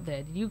you got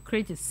there? Did you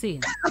create a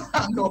scene?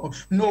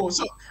 No.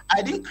 So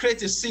I didn't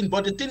create a scene,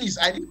 but the thing is,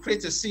 I didn't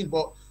create a scene.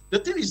 But the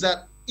thing is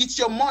that it's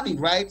your money,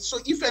 right? So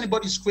if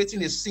anybody is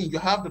creating a scene, you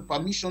have the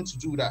permission to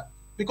do that,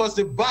 because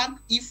the bank,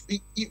 if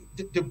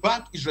the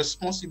bank is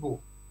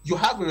responsible, you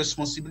have a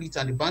responsibility,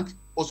 and the bank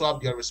also have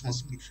their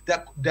responsibility.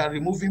 They are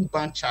removing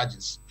bank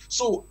charges.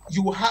 So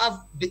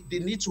they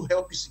need to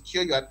help you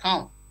secure your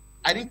account.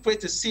 I didn't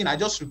create a scene. I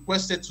just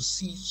requested to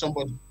see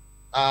somebody,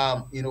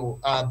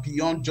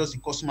 beyond just the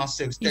customer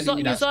service. You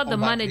saw the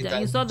manager.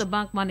 You saw the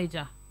bank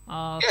manager.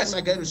 Yes, I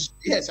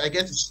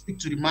get to speak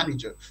to the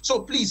manager.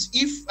 So please,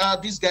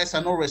 if these guys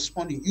are not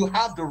responding, you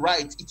have the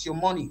right. It's your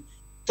money.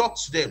 Talk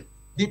to them.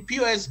 The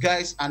POS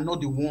guys are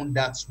not the one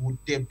that would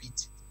debit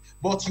it,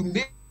 but you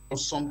may or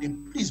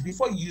something. Please,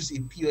 before you use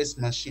a POS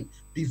machine,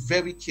 be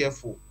very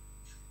careful.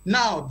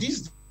 Now,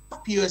 this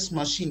POS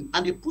machine,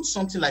 and they put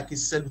something like a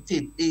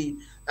sellotape,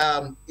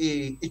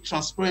 a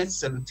transparent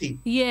sellotape.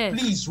 Yes.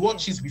 Please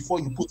watch it before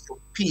you put your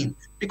PIN,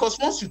 because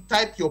once you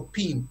type your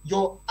PIN,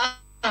 your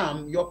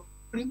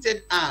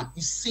printed arm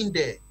is seen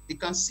there. They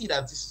can see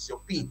that this is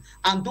your PIN.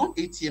 And don't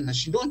ATM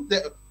machine. Don't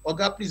tell,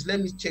 Oga, please let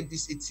me check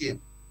this ATM.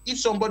 If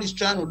somebody's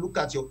trying to look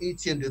at your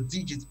ATM, the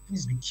digits,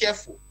 please be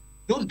careful.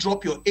 Don't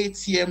drop your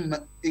ATM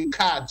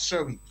card,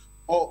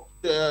 or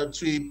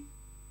to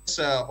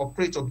a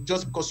operator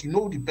just because you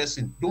know the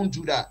person. Don't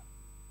do that.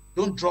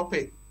 Don't drop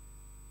it.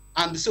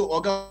 And so,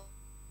 Oga,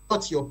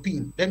 what's your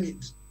PIN?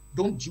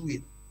 Don't do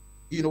it.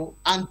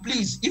 And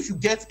please, if you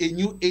get a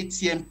new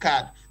ATM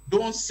card,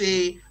 don't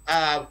say,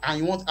 and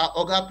you want,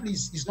 Oga,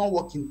 please, it's not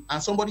working,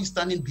 and somebody's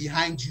standing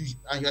behind you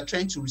and you're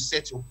trying to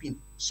reset your PIN.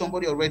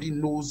 Somebody already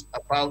knows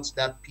about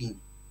that PIN.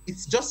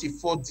 It's just a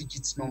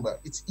 4-digit number.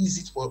 It's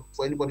easy for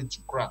anybody to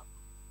crack.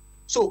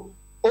 So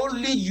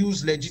only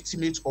use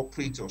legitimate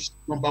operators.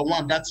 Number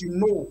one, that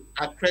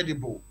are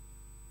credible.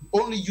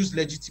 Only use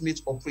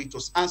legitimate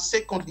operators. And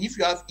secondly, if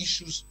you have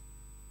issues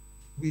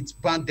with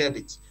bank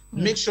debit,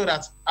 make sure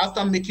that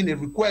after making a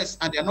request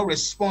and they're not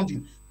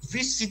responding,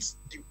 visit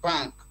the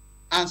bank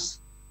and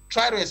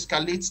try to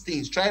escalate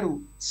things. Try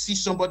to see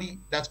somebody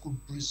that could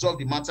resolve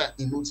the matter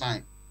in no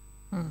time.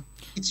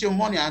 It's your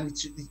money, and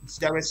it's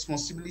their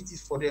responsibility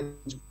for them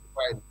to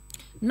provide.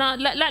 Now,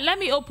 let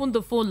me open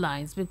the phone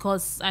lines,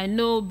 because I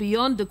know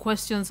beyond the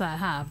questions I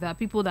have, there are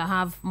people that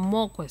have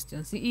more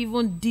questions,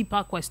 even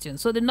deeper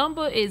questions. So the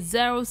number is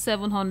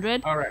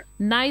 0700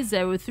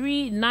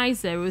 903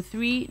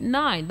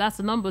 9039. That's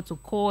the number to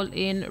call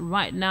in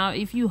right now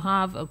if you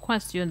have a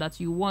question that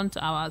you want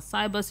our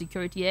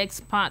cybersecurity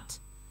expert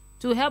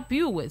to help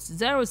you with.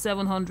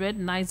 0700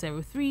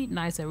 903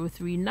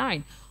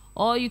 9039.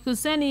 Or you could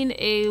send in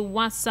a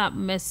WhatsApp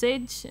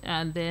message,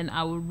 and then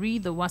I will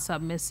read the WhatsApp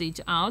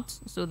message out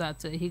so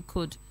that he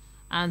could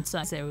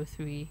answer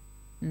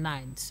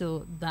 039.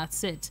 So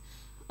that's it.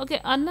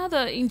 Okay,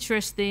 another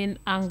interesting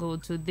angle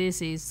to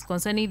this is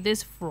concerning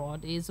this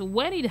fraud is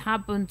when it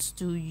happens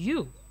to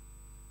you,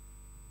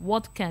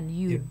 what can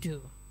you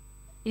do?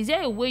 Is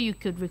there a way you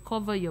could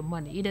recover your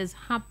money? It has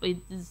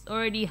happened. It's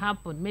already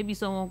happened. Maybe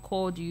someone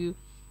called you,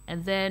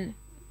 and then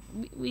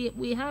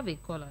we have a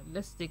caller.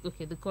 Let's take.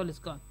 Okay, the call is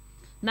gone.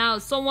 Now,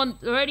 someone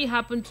already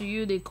happened to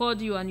you. They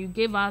called you and you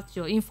gave out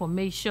your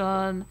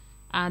information,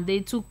 and they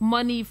took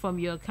money from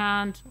your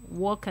account.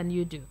 What can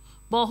you do?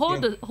 But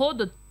hold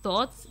the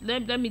thoughts.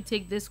 Let me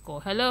take this call.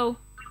 Hello.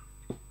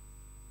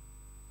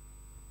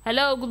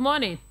 Hello. Good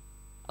morning.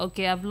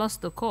 Okay, I've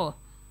lost the call.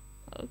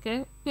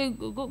 Okay,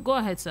 go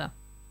ahead, sir.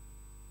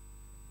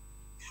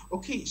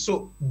 Okay,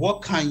 so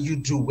what can you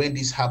do when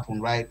this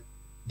happened, right?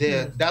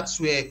 That's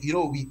where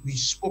we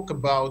spoke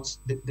about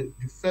the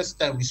first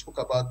time we spoke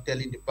about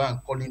telling the bank,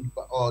 calling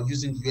or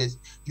using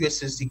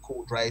USSD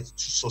code, right,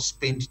 to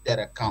suspend that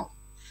account.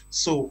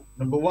 So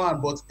number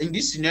one, but in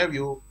this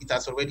scenario, it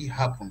has already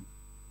happened.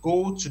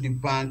 Go to the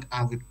bank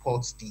and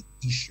report the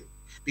issue,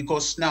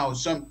 because now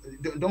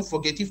don't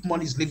forget, if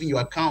money is leaving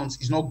your account,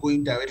 it's not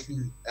going directly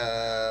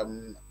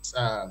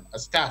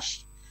as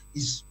cash,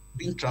 it's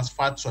being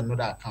transferred to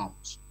another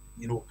account.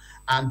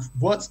 And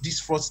what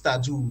these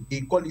fraudsters do,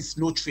 they call it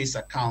no trace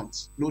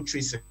account. No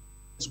trace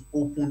to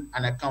open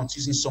an account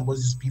using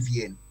somebody's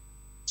BVN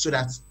so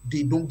that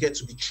they don't get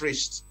to be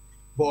traced.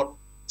 But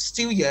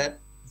still yet,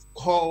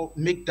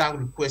 make that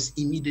request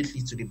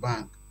immediately to the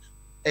bank.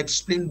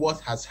 Explain what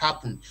has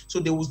happened. So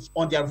they will,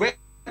 on their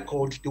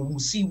record, they will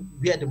see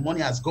where the money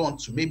has gone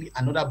to, maybe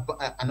another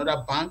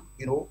bank,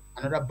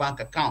 another bank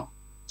account.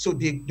 So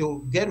they'll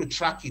get to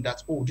track it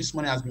that, oh, this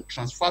money has been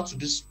transferred to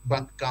this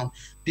bank account.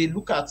 They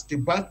look at the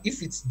bank.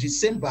 If it's the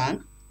same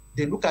bank,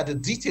 they look at the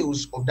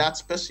details of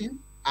that person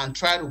and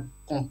try to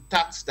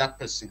contact that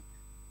person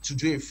to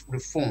do a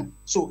refund.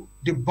 So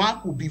the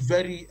bank will be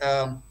very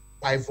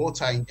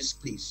pivotal in this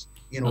place.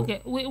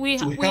 Okay, we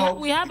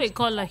have a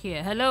caller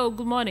here. Hello,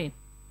 good morning.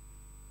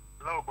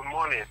 Hello, good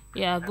morning.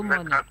 Yeah, good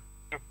morning.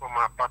 From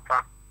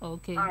Apata.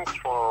 Okay. Thanks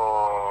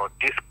for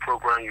this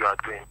program you are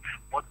doing.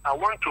 But I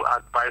want to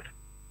advise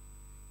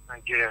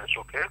Nigerians,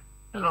 okay?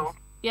 Hello? Yes.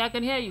 Yeah, I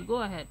can hear you.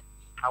 Go ahead.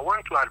 I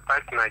want to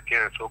advise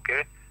Nigerians,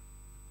 okay?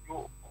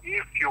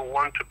 If you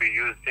want to be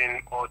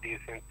using all these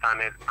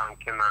internet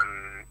banking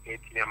and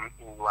ATM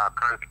in your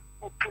account,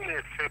 open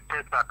a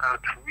separate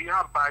account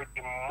whereby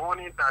the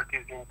money that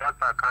is in that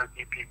account,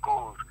 if it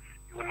goes,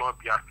 you will not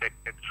be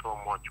affected so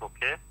much,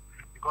 okay?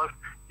 Because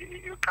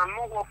you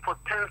cannot work for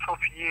tens of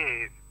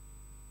years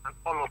and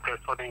all of a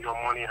sudden your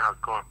money has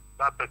gone.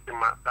 That person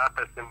might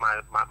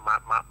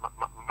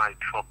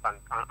drop and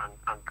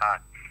die.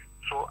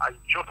 So I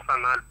just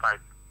an advice.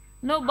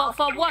 No, but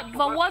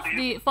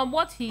from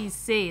what he's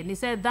saying, he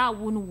said that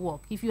wouldn't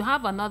work. If you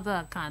have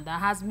another account that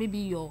has maybe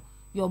your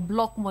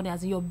block money,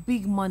 as in your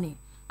big money,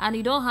 and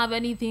you don't have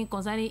anything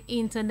concerning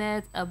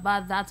internet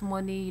about that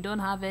money, you don't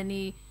have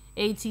any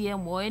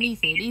ATM or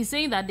anything, he's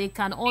saying that they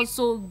can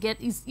also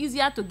it's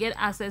easier to get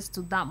access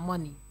to that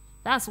money.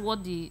 That's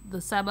what the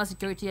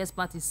cybersecurity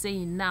expert is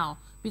saying now,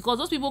 because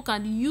those people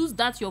can use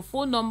your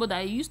phone number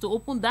that you used to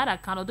open that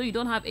account, although you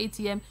don't have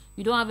ATM,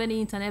 you don't have any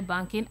internet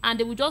banking, and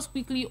they will just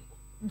quickly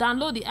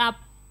download the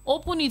app,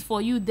 open it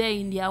for you there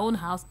in their own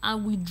house,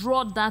 and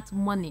withdraw that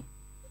money.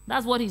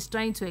 That's what he's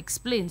trying to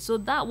explain. So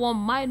that one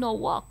might not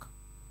work.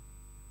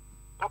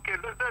 Okay,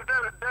 then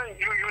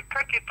you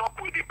take it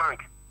up with the bank.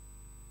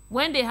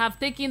 When they have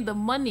taken the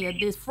money,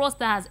 this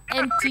fraudster has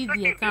emptied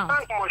the account. The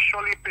bank must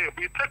surely pay.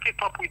 You take it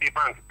up with the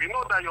bank. We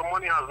know that your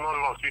money has not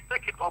lost. You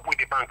take it up with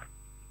the bank.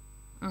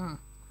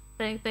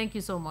 Thank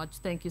you so much.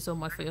 Thank you so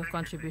much for your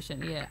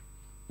contribution. Yeah.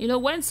 You know,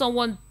 when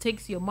someone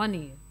takes your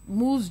money,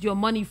 moves your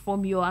money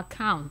from your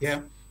account,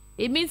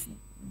 it means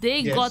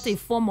they got a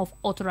form of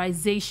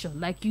authorization,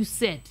 like you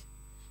said.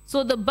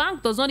 So the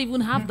bank does not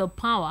even have the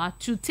power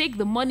to take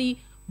the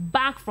money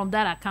back from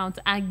that account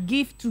and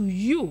give to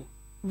you,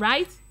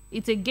 right?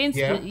 It's against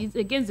it's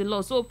against the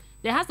law. So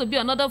there has to be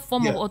another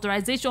form of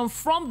authorization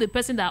from the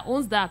person that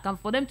owns that account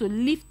for them to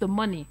lift the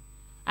money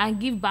and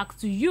give back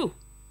to you,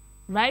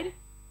 right?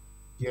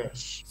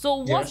 Yes.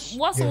 So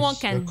what someone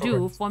can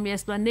do from your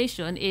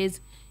explanation is,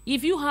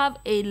 if you have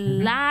a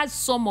large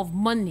sum of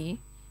money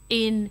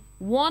in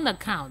one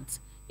account,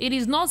 it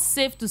is not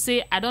safe to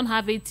say, I don't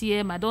have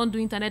ATM, I don't do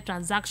internet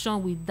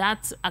transaction with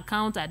that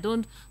account, I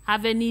don't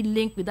have any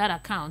link with that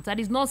account. That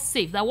is not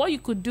safe. That what you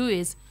could do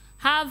is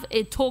have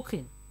a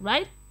token,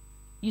 right?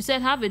 You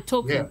said have a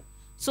token. Yeah.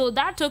 So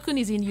that token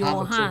is in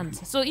your hand.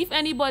 So if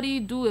anybody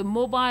do a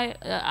mobile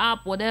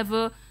app,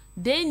 whatever,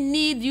 they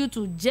need you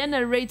to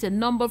generate a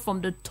number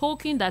from the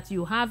token that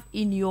you have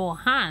in your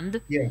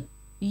hand. Yeah.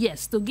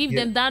 Yes, to give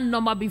them that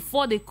number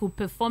before they could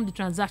perform the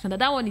transaction.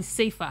 That one is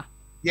safer.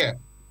 Yeah.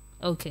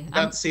 Okay.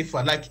 That's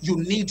safer. Like, you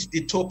need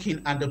the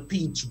token and the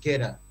PIN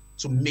together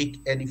to make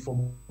any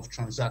form of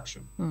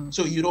transaction.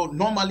 So, you know,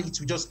 normally it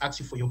will just ask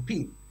you for your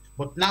PIN.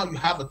 But now you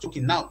have a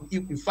token. Now,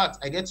 in fact,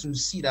 I get to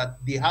see that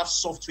they have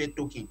software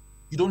token.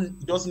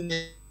 It doesn't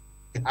need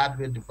a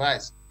hardware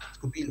device. It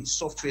could be a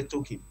software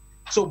token.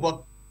 So,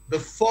 but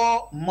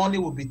before money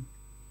will be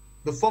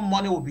transferred,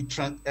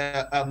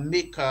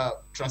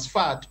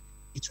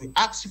 it will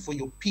ask you for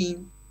your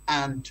PIN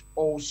and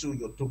also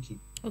your token.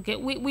 Okay,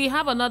 we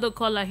have another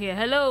caller here.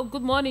 Hello,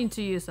 good morning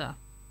to you, sir.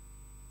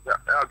 Yeah,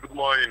 good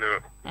morning.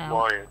 Good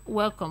morning.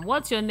 Welcome.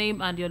 What's your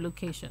name and your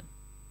location?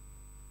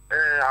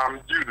 I'm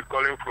Jude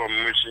calling from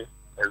Mushi.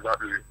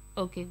 Exactly.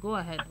 Okay, go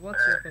ahead.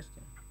 What's your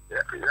question?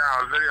 Yeah,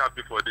 I'm very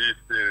happy for this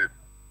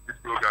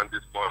program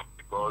this month,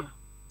 because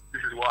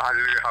this is what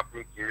really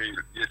happened to me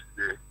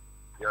yesterday.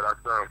 You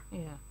understand?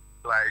 Yeah.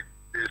 Like,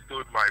 they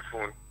stole my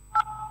phone.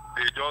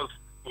 They just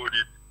stole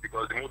it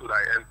because the motor that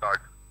I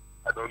entered,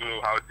 I don't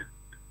know how they did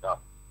that.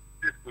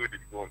 They stole the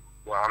phone.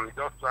 So I'm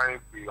just trying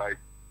to, like,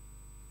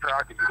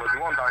 track it, because the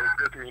one that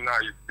interests me now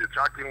is the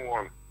tracking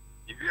one.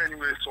 Is there any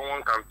way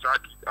someone can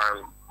track it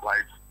and,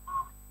 like,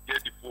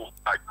 get the phone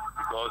back?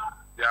 Because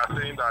they are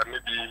saying that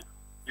maybe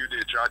if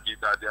they track it,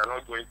 that they are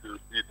not going to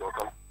see it or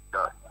something like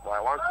that. But I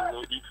want to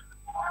know if is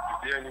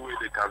there any way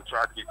they can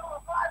track it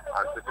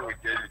and people will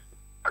get it.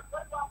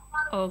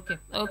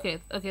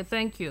 Okay.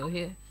 Thank you.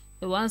 Here,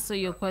 to answer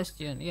your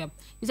question, yeah.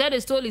 He said they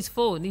stole his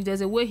phone. If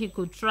there's a way he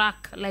could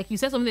track, like you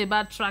said something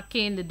about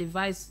tracking the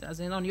device, as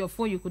in on your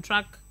phone, you could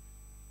track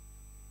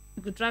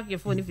your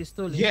phone if you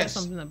stole it. Yes.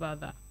 Something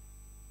about that.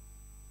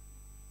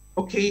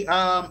 Okay.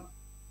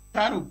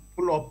 Trying to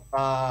pull up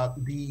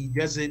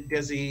there's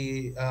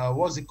a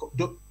what's it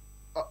called?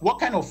 What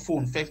kind of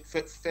phone?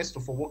 First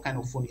of all, what kind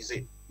of phone is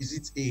it? Is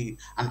it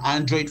an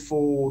Android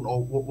phone,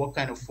 or what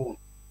kind of phone?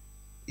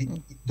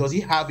 Does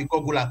he have a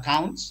Google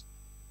account?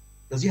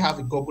 Does he have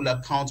a Google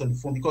account on the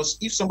phone? Because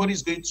if you are going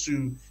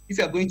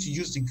to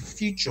use the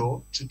feature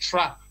to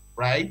track,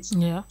 right?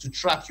 Yeah. To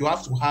track, you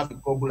have to have a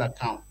Google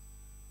account.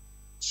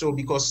 So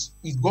because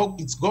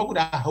it's Google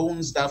that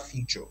owns that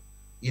feature.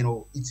 You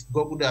know, it's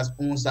Google that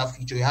owns that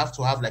feature. You have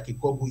to have like a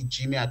Google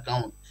Gmail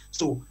account.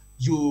 So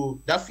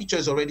that feature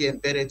is already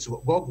embedded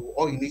to Google.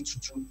 All you need to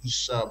do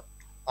is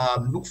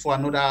look for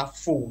another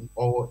phone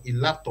or a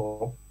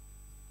laptop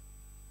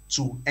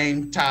to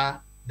enter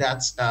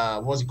that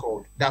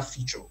that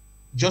feature.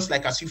 Just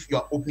like as if you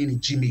are opening a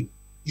Gmail,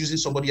 using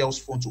somebody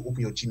else's phone to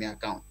open your Gmail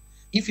account.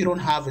 If you don't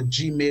have a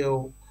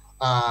Gmail,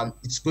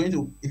 it's going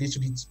to a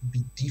little bit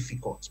be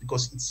difficult,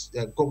 because it's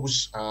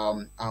Google's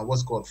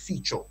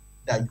feature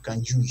that you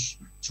can use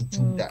to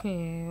do that.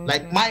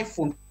 Like my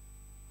phone,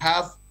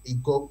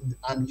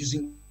 I'm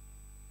using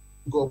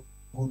Google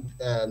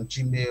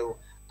Gmail.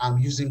 I'm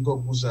using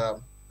Google's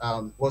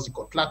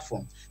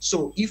platform.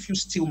 So if you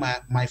steal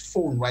my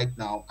phone right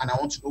now and I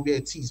want to know where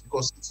it is,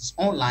 because it is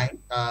online,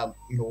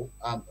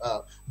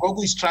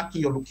 Google is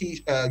tracking your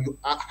location. You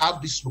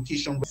have this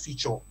location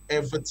feature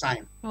every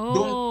time.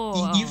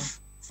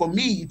 For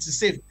me, it's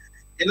safe.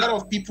 A lot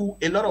of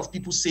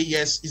people say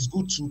yes, it's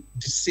good to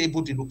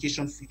disable the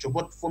location feature.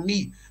 But for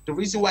me, the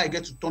reason why I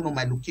get to turn on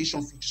my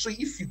location feature. So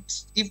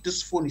if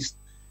this phone is,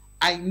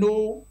 I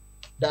know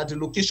that the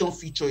location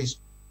feature is,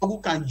 Google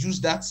can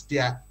use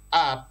their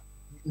app,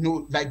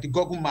 like the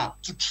Google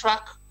Map, to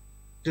track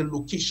the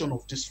location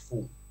of this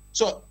phone.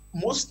 So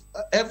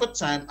every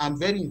time I'm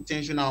very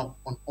intentional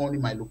on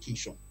owning my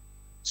location,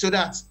 so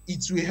that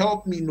it will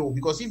help me know,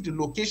 because if the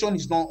location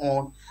is not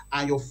on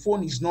and your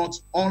phone is not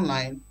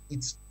online, you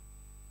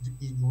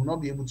will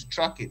not be able to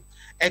track it.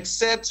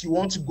 Except you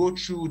want to go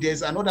through,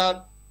 there's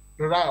another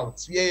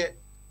route where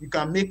You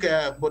can make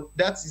but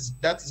that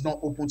is not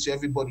open to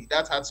everybody.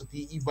 That has to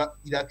be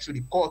either through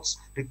the courts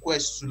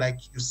request to like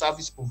your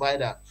service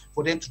provider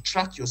for them to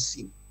track your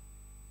SIM.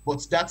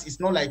 But that is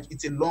not like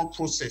it's a long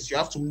process. You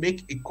have to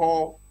make a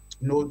call.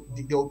 You know,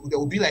 there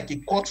will be like a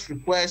court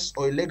request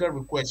or a legal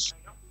request.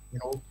 You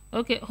know.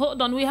 Okay,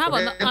 hold on. We have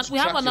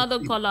another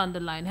caller on the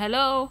line.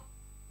 Hello.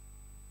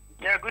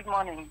 Yeah. Good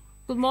morning.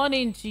 Good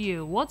morning to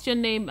you. What's your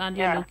name and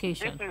your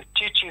location? This is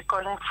Chichi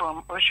calling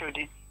from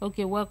Oshodi.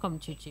 Okay, welcome,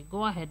 Chichi.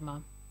 Go ahead,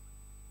 ma'am.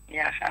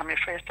 Yes, I'm a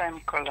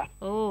first-time caller.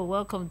 Oh,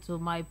 welcome to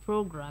my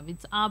program.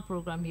 It's our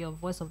program here,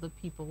 Voice of the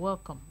People.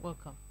 Welcome.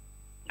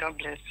 God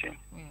bless you.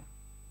 Yeah.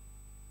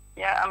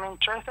 Yeah, I'm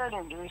interested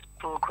in this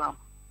program.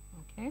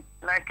 Okay.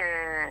 Like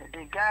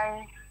the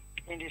guy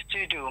in the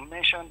studio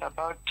mentioned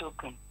about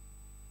token.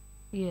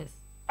 Yes.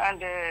 And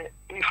there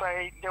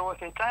was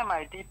a time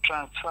I did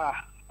transfer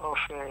of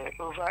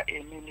over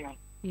 1 million.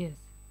 Yes.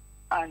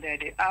 And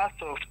they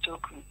asked of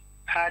token,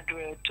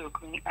 hardware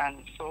token and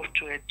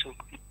software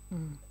token.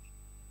 Mm.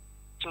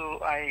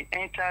 So I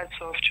entered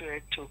software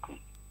token,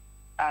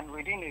 and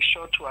within a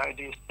short while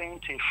they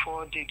sent a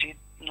 4-digit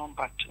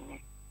number to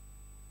me.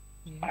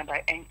 Yeah. And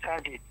I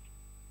entered it.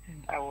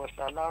 I was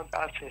allowed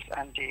access,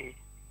 and they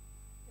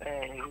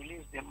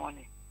released the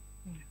money.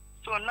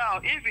 So now,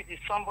 if it is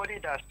somebody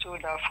that stole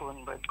that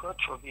phone, but God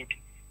forbid,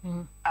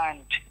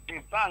 and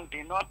the bank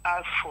did not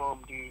ask from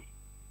the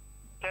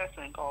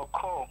person or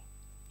call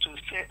to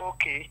say,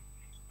 okay,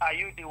 are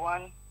you the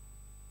one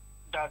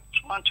that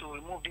want to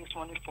remove this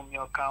money from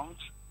your account,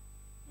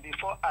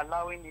 before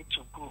allowing it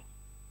to go?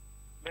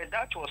 But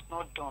that was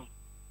not done.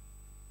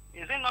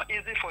 Is it not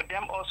easy for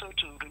them also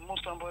to remove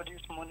somebody's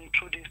money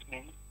through this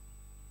means?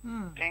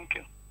 Thank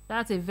you.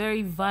 That's a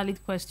very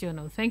valid question.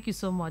 Oh, thank you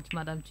so much,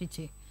 Madam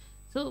Chichi.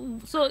 So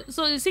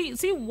you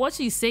see what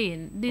she's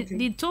saying.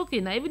 The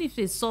token, even if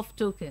it's soft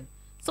token,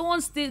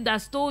 someone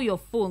that stole your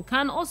phone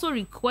can also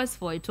request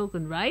for a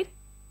token, right?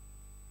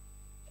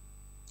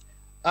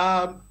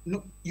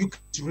 No, you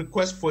can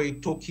request for a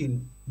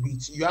token.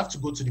 You have to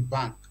go to the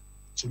bank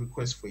to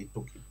request for a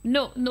token.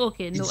 No,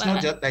 okay, no. It's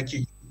not just like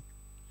you.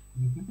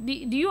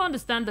 Do you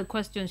understand the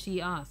question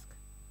she asked?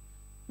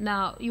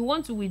 Now you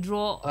want to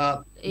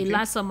withdraw a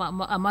large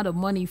amount of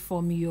money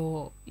from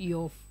your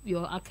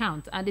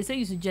account, and they say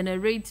you should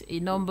generate a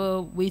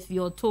number with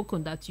your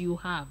token that you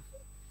have.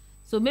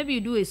 So maybe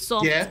you do a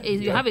soft.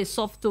 You have a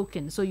soft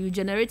token, so you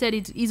generated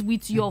it is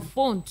with your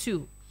phone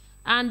too.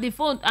 And the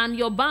phone and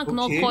your bank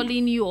not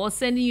calling you or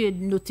sending you a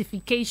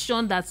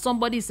notification that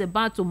somebody is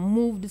about to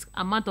move this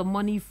amount of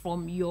money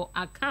from your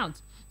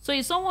account. So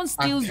if someone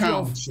steals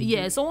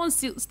someone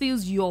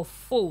steals your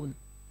phone,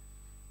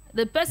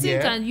 the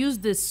person can use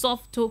the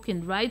soft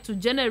token, right, to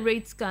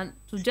generate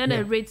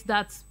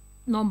that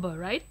number,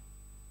 right?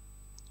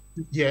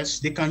 Yes,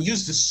 they can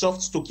use the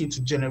soft token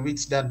to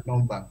generate that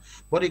number.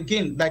 But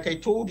again, like I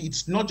told you,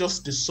 it's not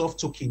just the soft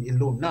token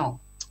alone. Now,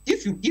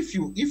 if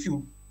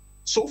you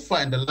so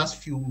far in the last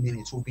few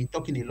minutes, we've been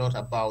talking a lot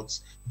about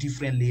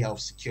different layers of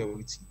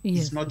security.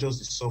 Yes. It's not just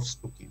the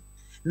soft token.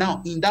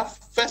 Now, in that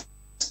first,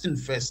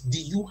 do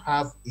you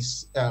have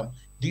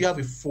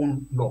a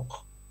phone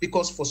lock?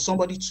 Because for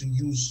somebody to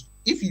use,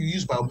 if you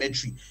use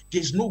biometric,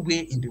 there's no way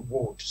in the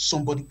world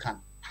somebody can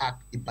hack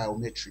a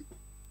biometric.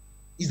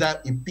 Is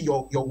that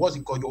your what's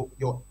it called,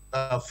 your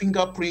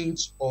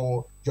fingerprints,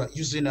 or you're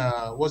using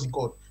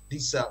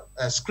this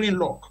screen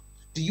lock?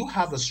 Do you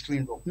have a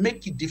screen lock?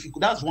 Make it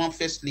difficult. That's one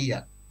first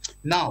layer.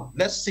 Now,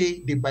 let's say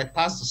they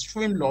bypass the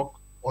screen lock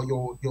or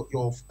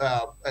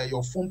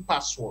your phone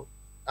password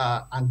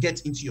and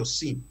get into your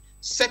SIM.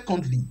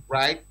 Secondly,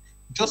 right,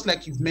 just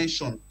like you've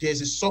mentioned,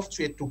 there's a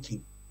software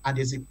token and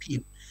there's a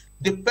PIN.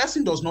 The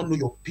person does not know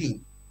your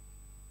PIN.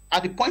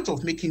 At the point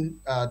of making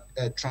a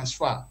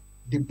transfer,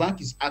 the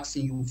bank is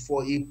asking you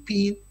for a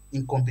PIN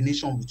in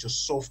combination with your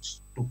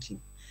soft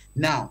token.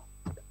 Now,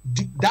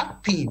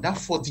 that PIN, that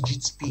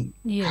 4-digit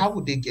PIN, how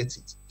would they get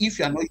it? If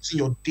you are not using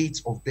your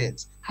date of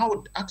birth, how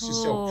would ask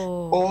yourself?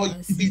 Or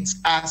if it's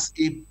as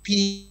a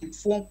PIN,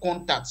 phone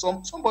contact,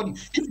 somebody,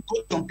 if you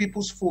go to some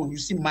people's phone, you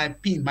see my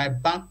PIN, my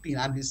bank PIN,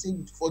 and they say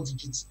with 4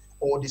 digits,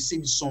 or they say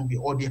with somebody,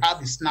 or they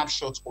have a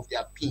snapshot of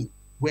their PIN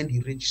when they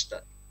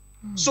register.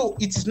 So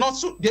it's not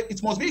so.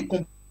 It must be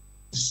a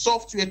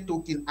software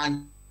token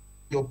and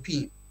your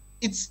PIN.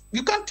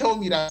 You can't tell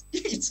me that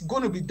it's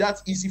going to be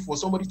that easy for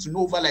somebody to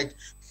know over like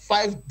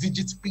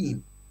 5-digit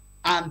PIN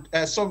and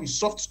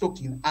soft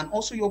token and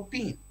also your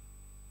PIN.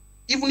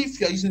 Even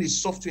if you are using a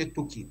software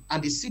token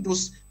and they see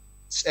those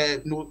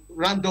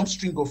random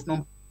string of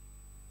numbers,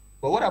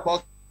 but what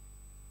about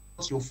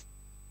your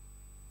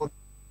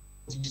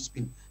 4-digit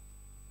PIN?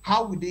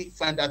 How would they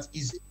find that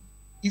easy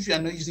if you are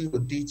not using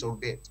your date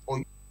of birth?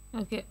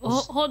 Okay,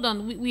 hold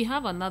on. We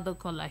have another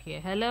caller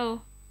here.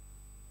 Hello.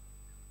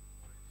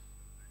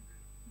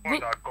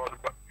 That called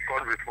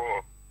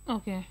before.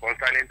 Okay.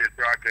 Concerning the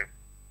tracking.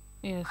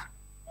 Yes.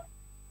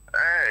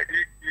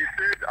 He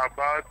said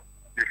about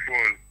the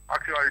phone.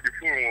 Actually, the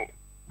phone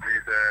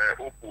is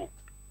Oppo.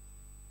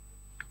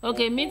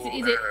 Okay, means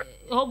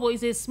Oppo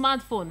is a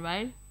smartphone,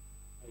 right?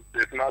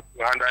 the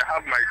smartphone, and I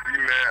have my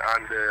Gmail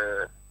and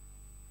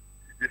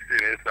this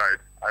thing inside.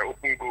 I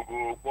open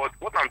Google, but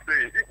what I'm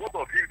saying, what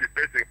if the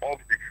person off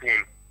the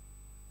phone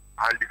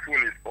and the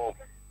phone is off?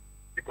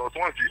 Because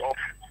once you off,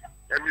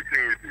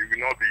 everything will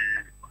not be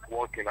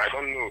working. I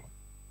don't know.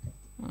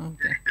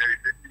 Okay. If there is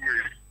a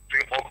way to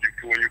off the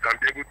phone, you can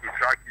be able to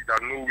track it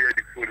and know where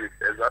the phone is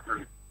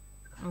exactly.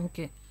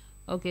 Okay.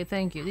 Okay,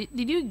 thank you.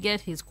 Did you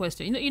get his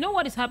question? You know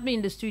what is happening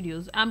in the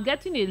studios? I'm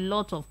getting a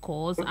lot of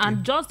calls,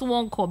 and just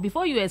one call.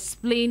 Before you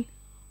explain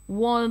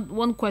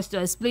one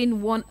question,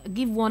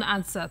 give one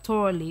answer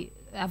thoroughly,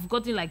 I've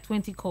gotten like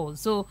 20 calls.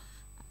 So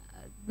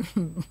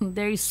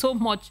there is so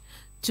much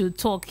to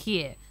talk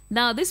here.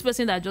 Now, this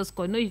person that just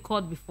called, you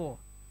called before.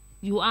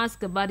 You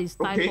ask about his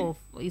type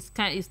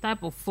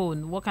of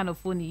phone, what kind of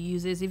phone he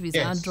uses, if it's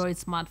Android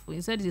smartphone.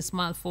 He said it's a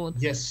smartphone.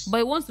 Yes. But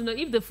he wants to know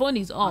if the phone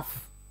is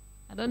off.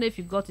 I don't know if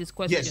you got his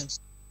question. Yes.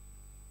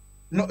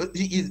 No,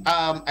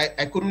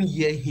 I couldn't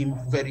hear him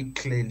very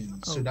clearly.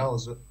 So that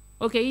was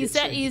okay. He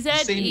said he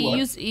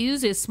used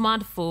a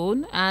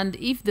smartphone, and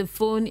if the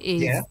phone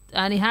is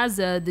and he has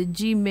the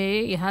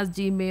Gmail, he has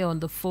Gmail on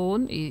the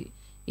phone. He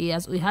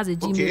has a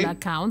Gmail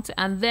account,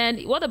 and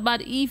then what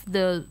about if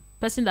the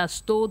person that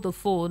stole the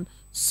phone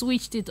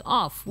switched it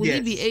off? Will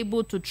he be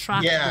able to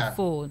track the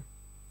phone?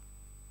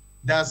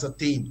 That's the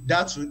thing.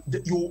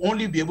 You'll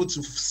only be able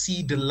to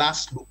see the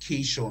last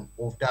location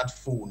of that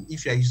phone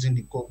if you're using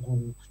the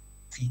Google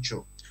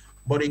feature.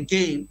 But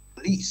again,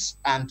 police,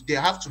 and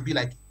there have to be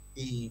like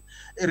a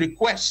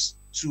request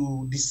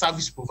to the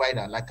service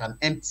provider, like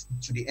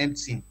to the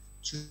MTN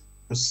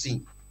to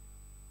see.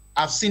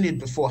 I've seen it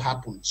before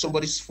happen.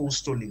 Somebody's phone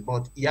stolen,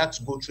 but he had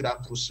to go through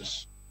that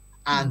process,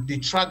 and they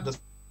track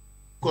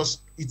because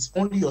it's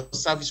only your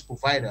service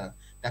provider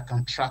that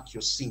can track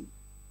your SIM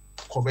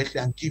correctly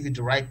and give you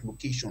the right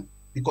location,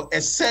 because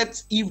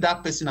except if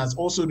that person has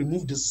also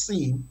removed the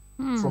SIM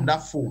from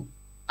that phone,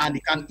 and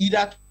it can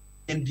either,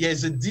 and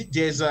there's an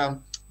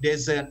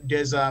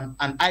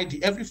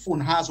ID. Every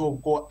phone has what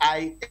we call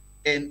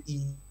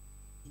IMEI,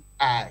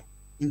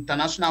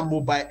 International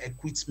Mobile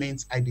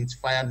Equipment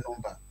Identifier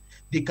Number.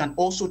 They can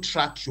also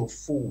track your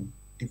phone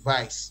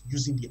device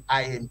using the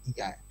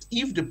IMEI.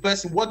 If the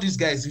person, what these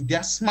guys do,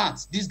 they're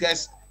smart. These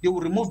guys, they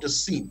will remove the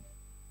SIM,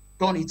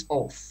 turn it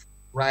off,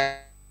 right?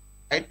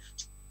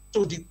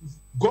 So the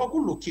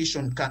Google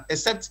location can,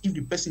 except if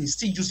the person is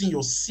still using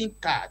your SIM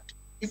card.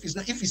 If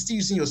he's still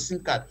using your SIM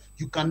card,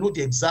 you can know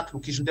the exact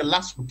location, the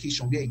last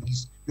location where it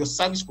is. Your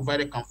service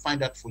provider can find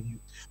that for you.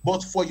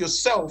 But for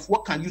yourself,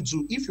 what can you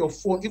do? If the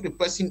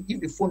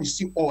phone is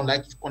still on,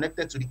 like it's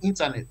connected to the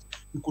internet,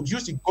 you could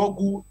use the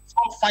Google,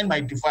 Find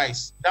My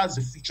Device. That's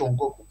the feature on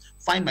Google.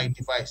 Find My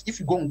Device. If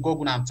you go on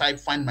Google and type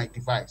Find My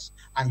Device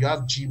and you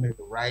have Gmail,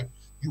 right?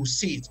 You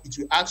see it. It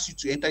will ask you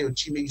to enter your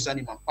Gmail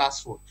username and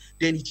password.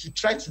 Then it will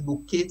try to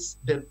locate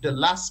the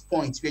last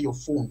point where your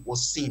phone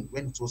was seen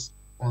when it was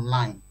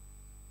online.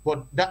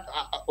 But that,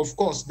 of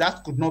course,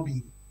 that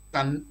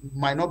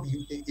might not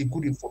be a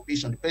good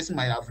information. The person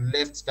might have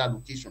left that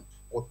location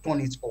or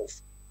turn it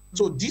off.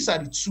 So these are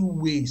the two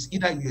ways.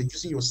 Either you're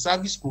using your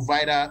service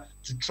provider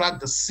to track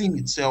the SIM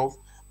itself,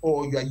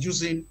 or you are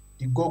using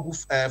the Google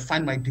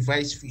Find My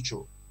Device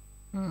feature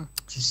to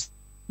see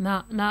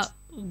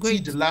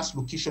the last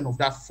location of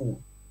that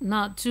phone.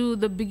 Now, to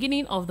the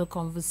beginning of the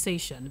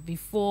conversation,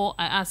 before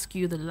I ask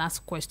you the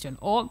last question,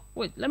 or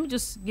wait, let me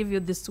just give you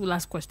this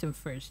last question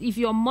first. If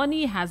your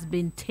money has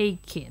been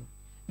taken,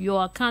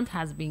 your account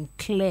has been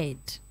cleared,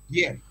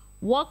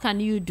 what can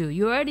you do?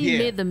 You already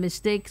made the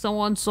mistake.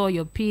 Someone saw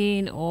your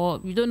PIN,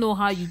 or you don't know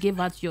how you gave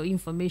out your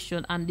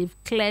information, and they've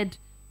cleared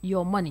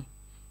your money.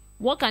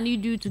 What can you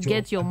do to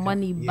get your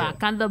money back?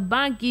 Can the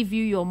bank give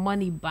you your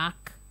money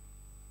back?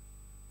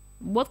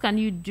 What can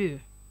you do?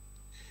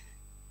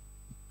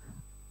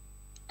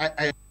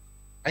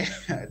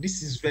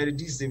 This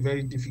is a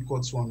very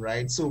difficult one,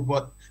 right? So,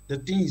 but the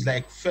thing is,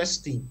 like,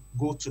 first thing,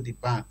 go to the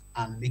bank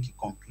and make a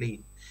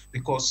complaint,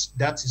 because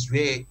that's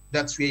where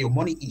your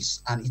money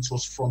is, and it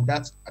was from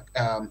that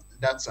account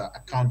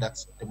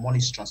that the money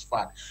is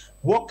transferred.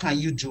 What can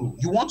you do?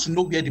 You want to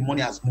know where the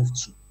money has moved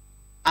to,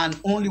 and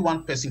only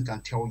one person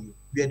can tell you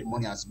where the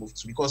money has moved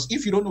to. Because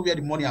if you don't know where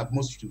the money has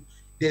moved to,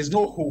 there's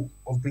no hope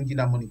of bringing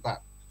that money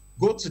back.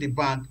 Go to the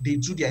bank, they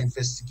do their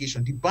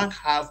investigation. The bank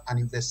have an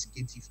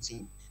investigative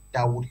team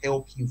that would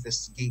help you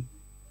investigate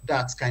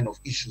that kind of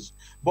issues.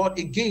 But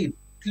again,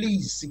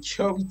 please,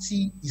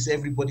 security is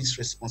everybody's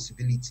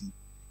responsibility.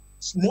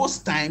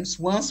 Most times,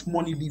 once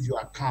money leaves your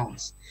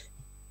accounts,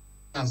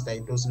 that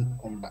it doesn't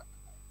come back.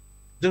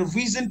 The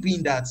reason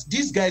being that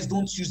these guys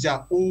don't use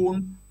their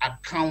own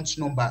account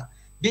number.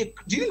 Do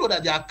you know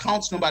that the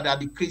account number that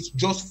they create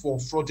just for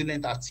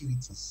fraudulent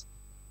activities?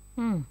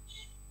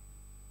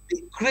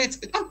 They create,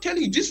 I'm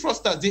telling you, these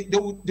fraudsters,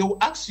 they will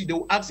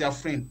ask their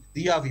friend, do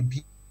you have a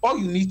BVN? All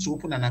you need to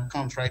open an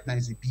account right now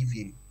is a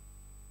BVN.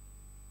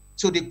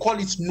 So they call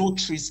it no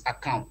trace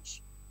account.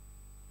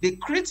 They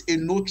create a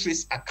no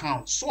trace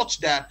account such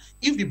that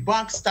if the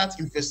bank starts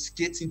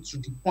investigating to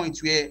the point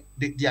where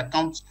the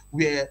account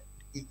where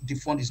the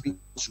fund is being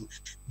to,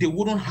 they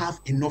wouldn't have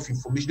enough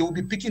information. They will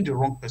be picking the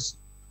wrong person.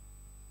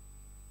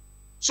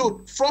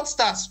 So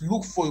fraudsters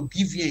look for your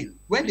BVN.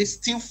 When they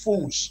steal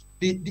phones,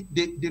 they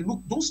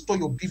look, don't store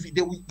your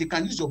BVN. They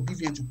can use your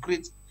BVN to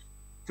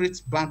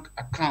create bank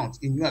account,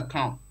 a new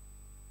account.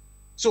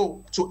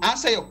 So to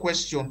answer your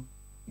question,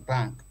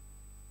 bank,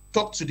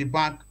 talk to the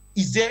bank.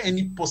 Is there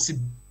any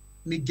possibility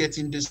me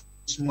getting this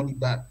money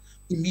back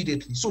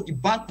immediately? So the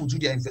bank will do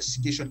their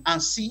investigation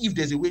and see if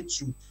there's a way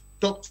to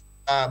talk to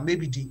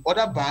maybe the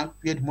other bank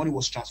where the money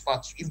was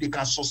transferred to, if they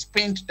can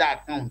suspend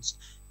that account.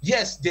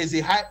 Yes, there's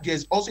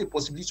also a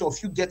possibility of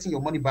you getting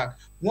your money back.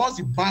 Once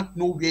the bank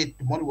know where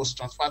the money was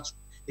transferred to,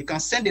 they can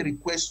send a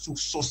request to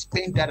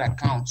suspend that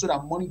account so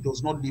that money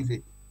does not leave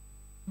it.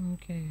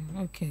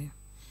 Okay.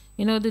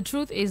 You know, the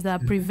truth is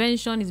that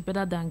prevention is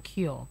better than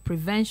cure.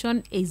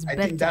 Prevention is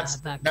better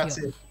than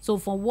cure. It. So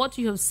for what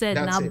you have said,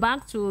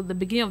 back to the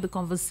beginning of the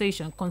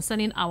conversation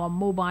concerning our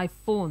mobile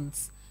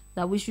phones,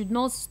 that we should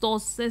not store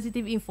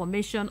sensitive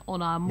information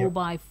on our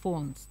mobile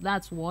phones.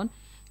 That's one.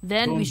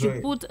 Then we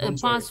should put a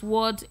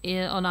password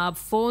on our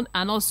phone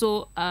and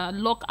also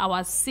lock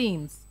our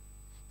SIMs.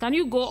 Can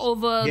you go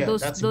over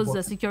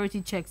those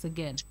security checks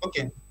again?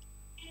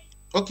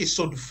 Okay,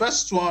 so the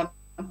first one,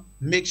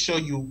 make sure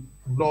you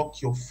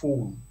lock your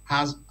phone.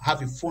 Have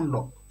a phone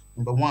lock,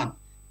 number one.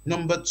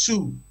 Number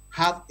two,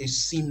 have a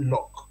SIM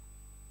lock.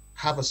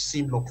 Have a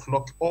SIM lock.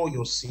 Lock all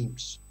your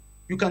SIMs.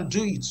 You can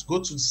do it. Go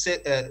to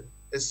set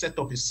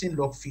up a SIM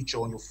lock feature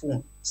on your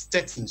phone.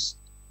 Settings.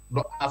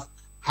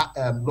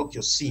 Lock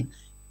your SIM.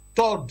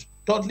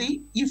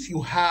 Thirdly, if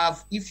you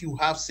have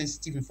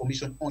sensitive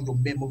information on your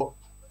memory,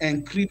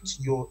 encrypt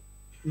your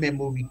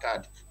memory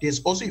card.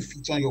 There's also a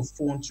feature on your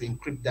phone to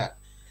encrypt that.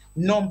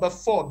 Number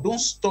four, don't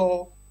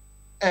store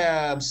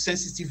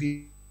sensitive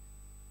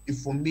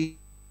information.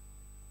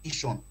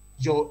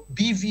 Your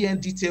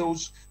BVN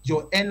details,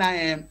 your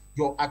NIM,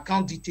 your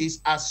account details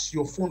as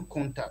your phone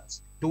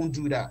contacts. Don't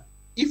do that.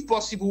 If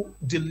possible,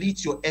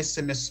 delete your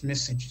SMS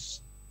messages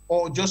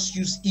or just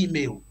use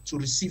email to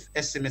receive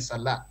SMS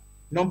alert.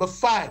 Number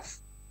five,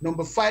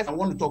 I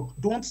want to talk,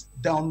 don't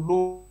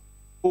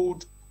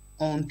download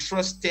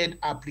untrusted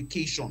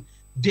application.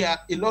 There are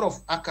a lot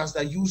of hackers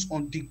that use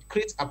the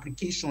create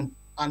application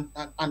and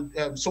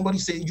somebody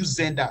saying use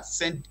Zenda,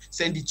 send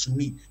it to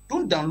me.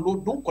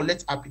 Don't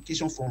collect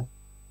application from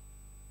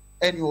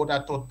any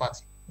other third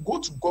party. Go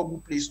to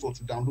Google Play Store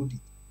to download it.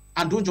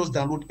 And don't just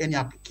download any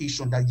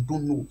application that you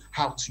don't know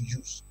how to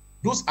use.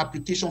 Those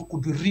applications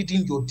could be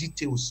reading your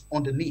details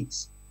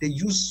underneath. They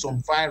use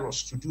some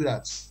virus to do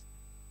that,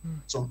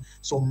 some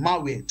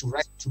malware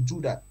to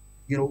do that,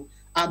 you know.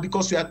 And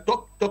because we are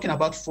talking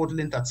about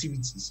fraudulent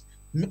activities,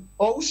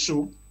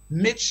 also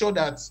make sure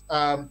that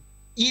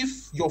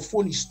if your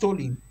phone is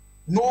stolen,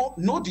 know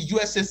the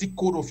USSD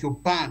code of your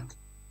bank,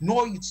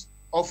 know its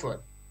offer,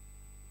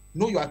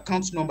 know your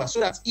account number,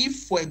 so that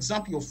if, for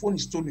example, your phone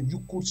is stolen,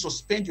 you could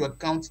suspend your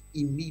account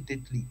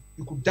immediately.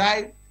 You could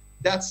dial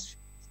that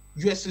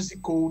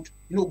USSD code.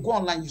 You know, go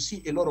online, you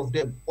see a lot of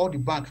them. All the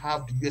bank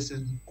have the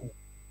USSD code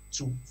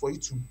for you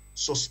to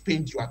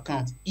suspend your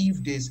account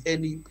if there's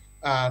any,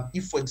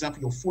 if, for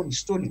example, your phone is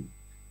stolen.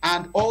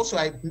 And also,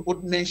 I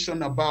would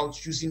mention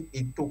about using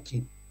a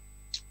token,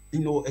 you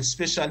know,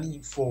 especially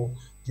for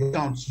your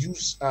account.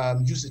 Use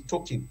a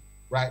token,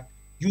 right?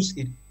 Use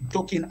a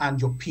token and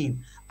your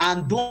PIN.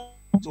 And don't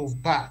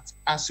of BAT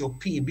as your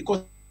PIN,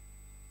 because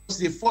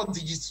the 4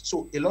 digits.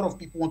 So a lot of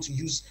people want to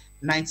use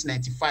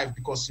 1995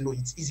 because, you know,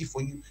 it's easy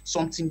for you.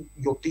 Something,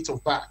 your date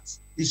of birth,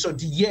 so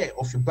the year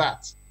of your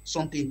birth,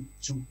 something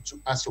to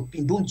as your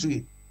PIN. Don't do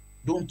it.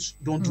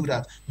 Don't do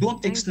that.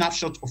 Don't take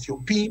snapshot of your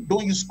PIN.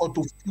 Don't use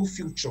autofill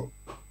feature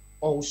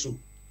also.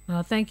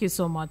 Thank you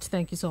so much.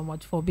 Thank you so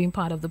much for being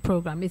part of the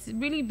program. It's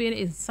really been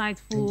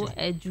insightful,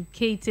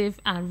 educative,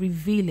 and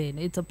revealing.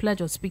 It's a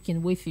pleasure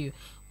speaking with you.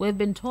 We've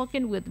been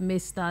talking with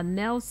Mr.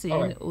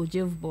 Nelson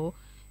Ojevbo.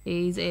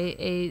 He's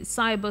a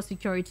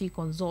cybersecurity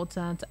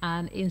consultant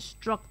and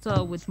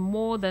instructor with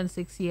more than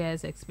 6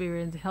 years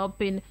experience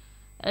helping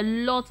a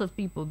lot of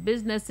people,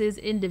 businesses,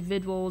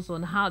 individuals,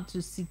 on how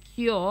to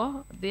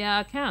secure their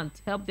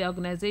account, help the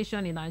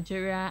organization in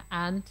Nigeria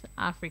and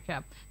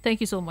Africa.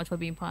 Thank you so much for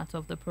being part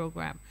of the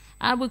program.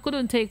 And we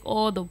couldn't take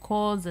all the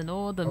calls and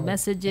all the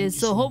messages,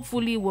 so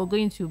hopefully we're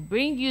going to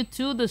bring you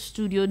to the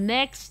studio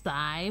next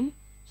time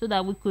so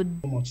that we could...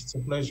 So much. It's a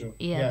pleasure.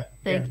 Yeah,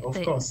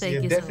 of course.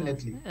 Thank you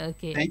definitely. So much.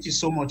 Okay. Thank you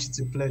so much. It's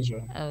a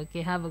pleasure.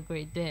 Okay, have a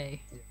great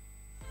day.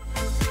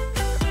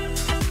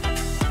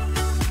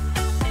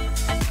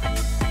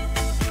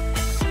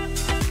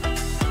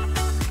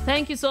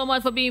 Thank you so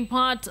much for being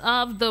part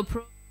of the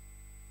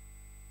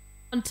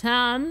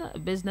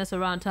Business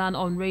Around Town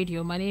on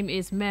radio. My name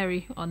is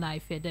Mary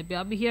Onaife.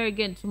 I'll be here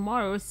again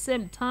tomorrow,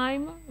 same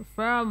time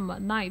from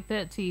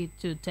 9:30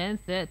 to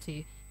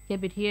 10:30.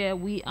 Keep it here.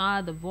 We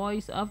are the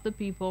voice of the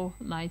people,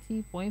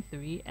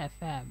 90.3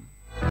 FM.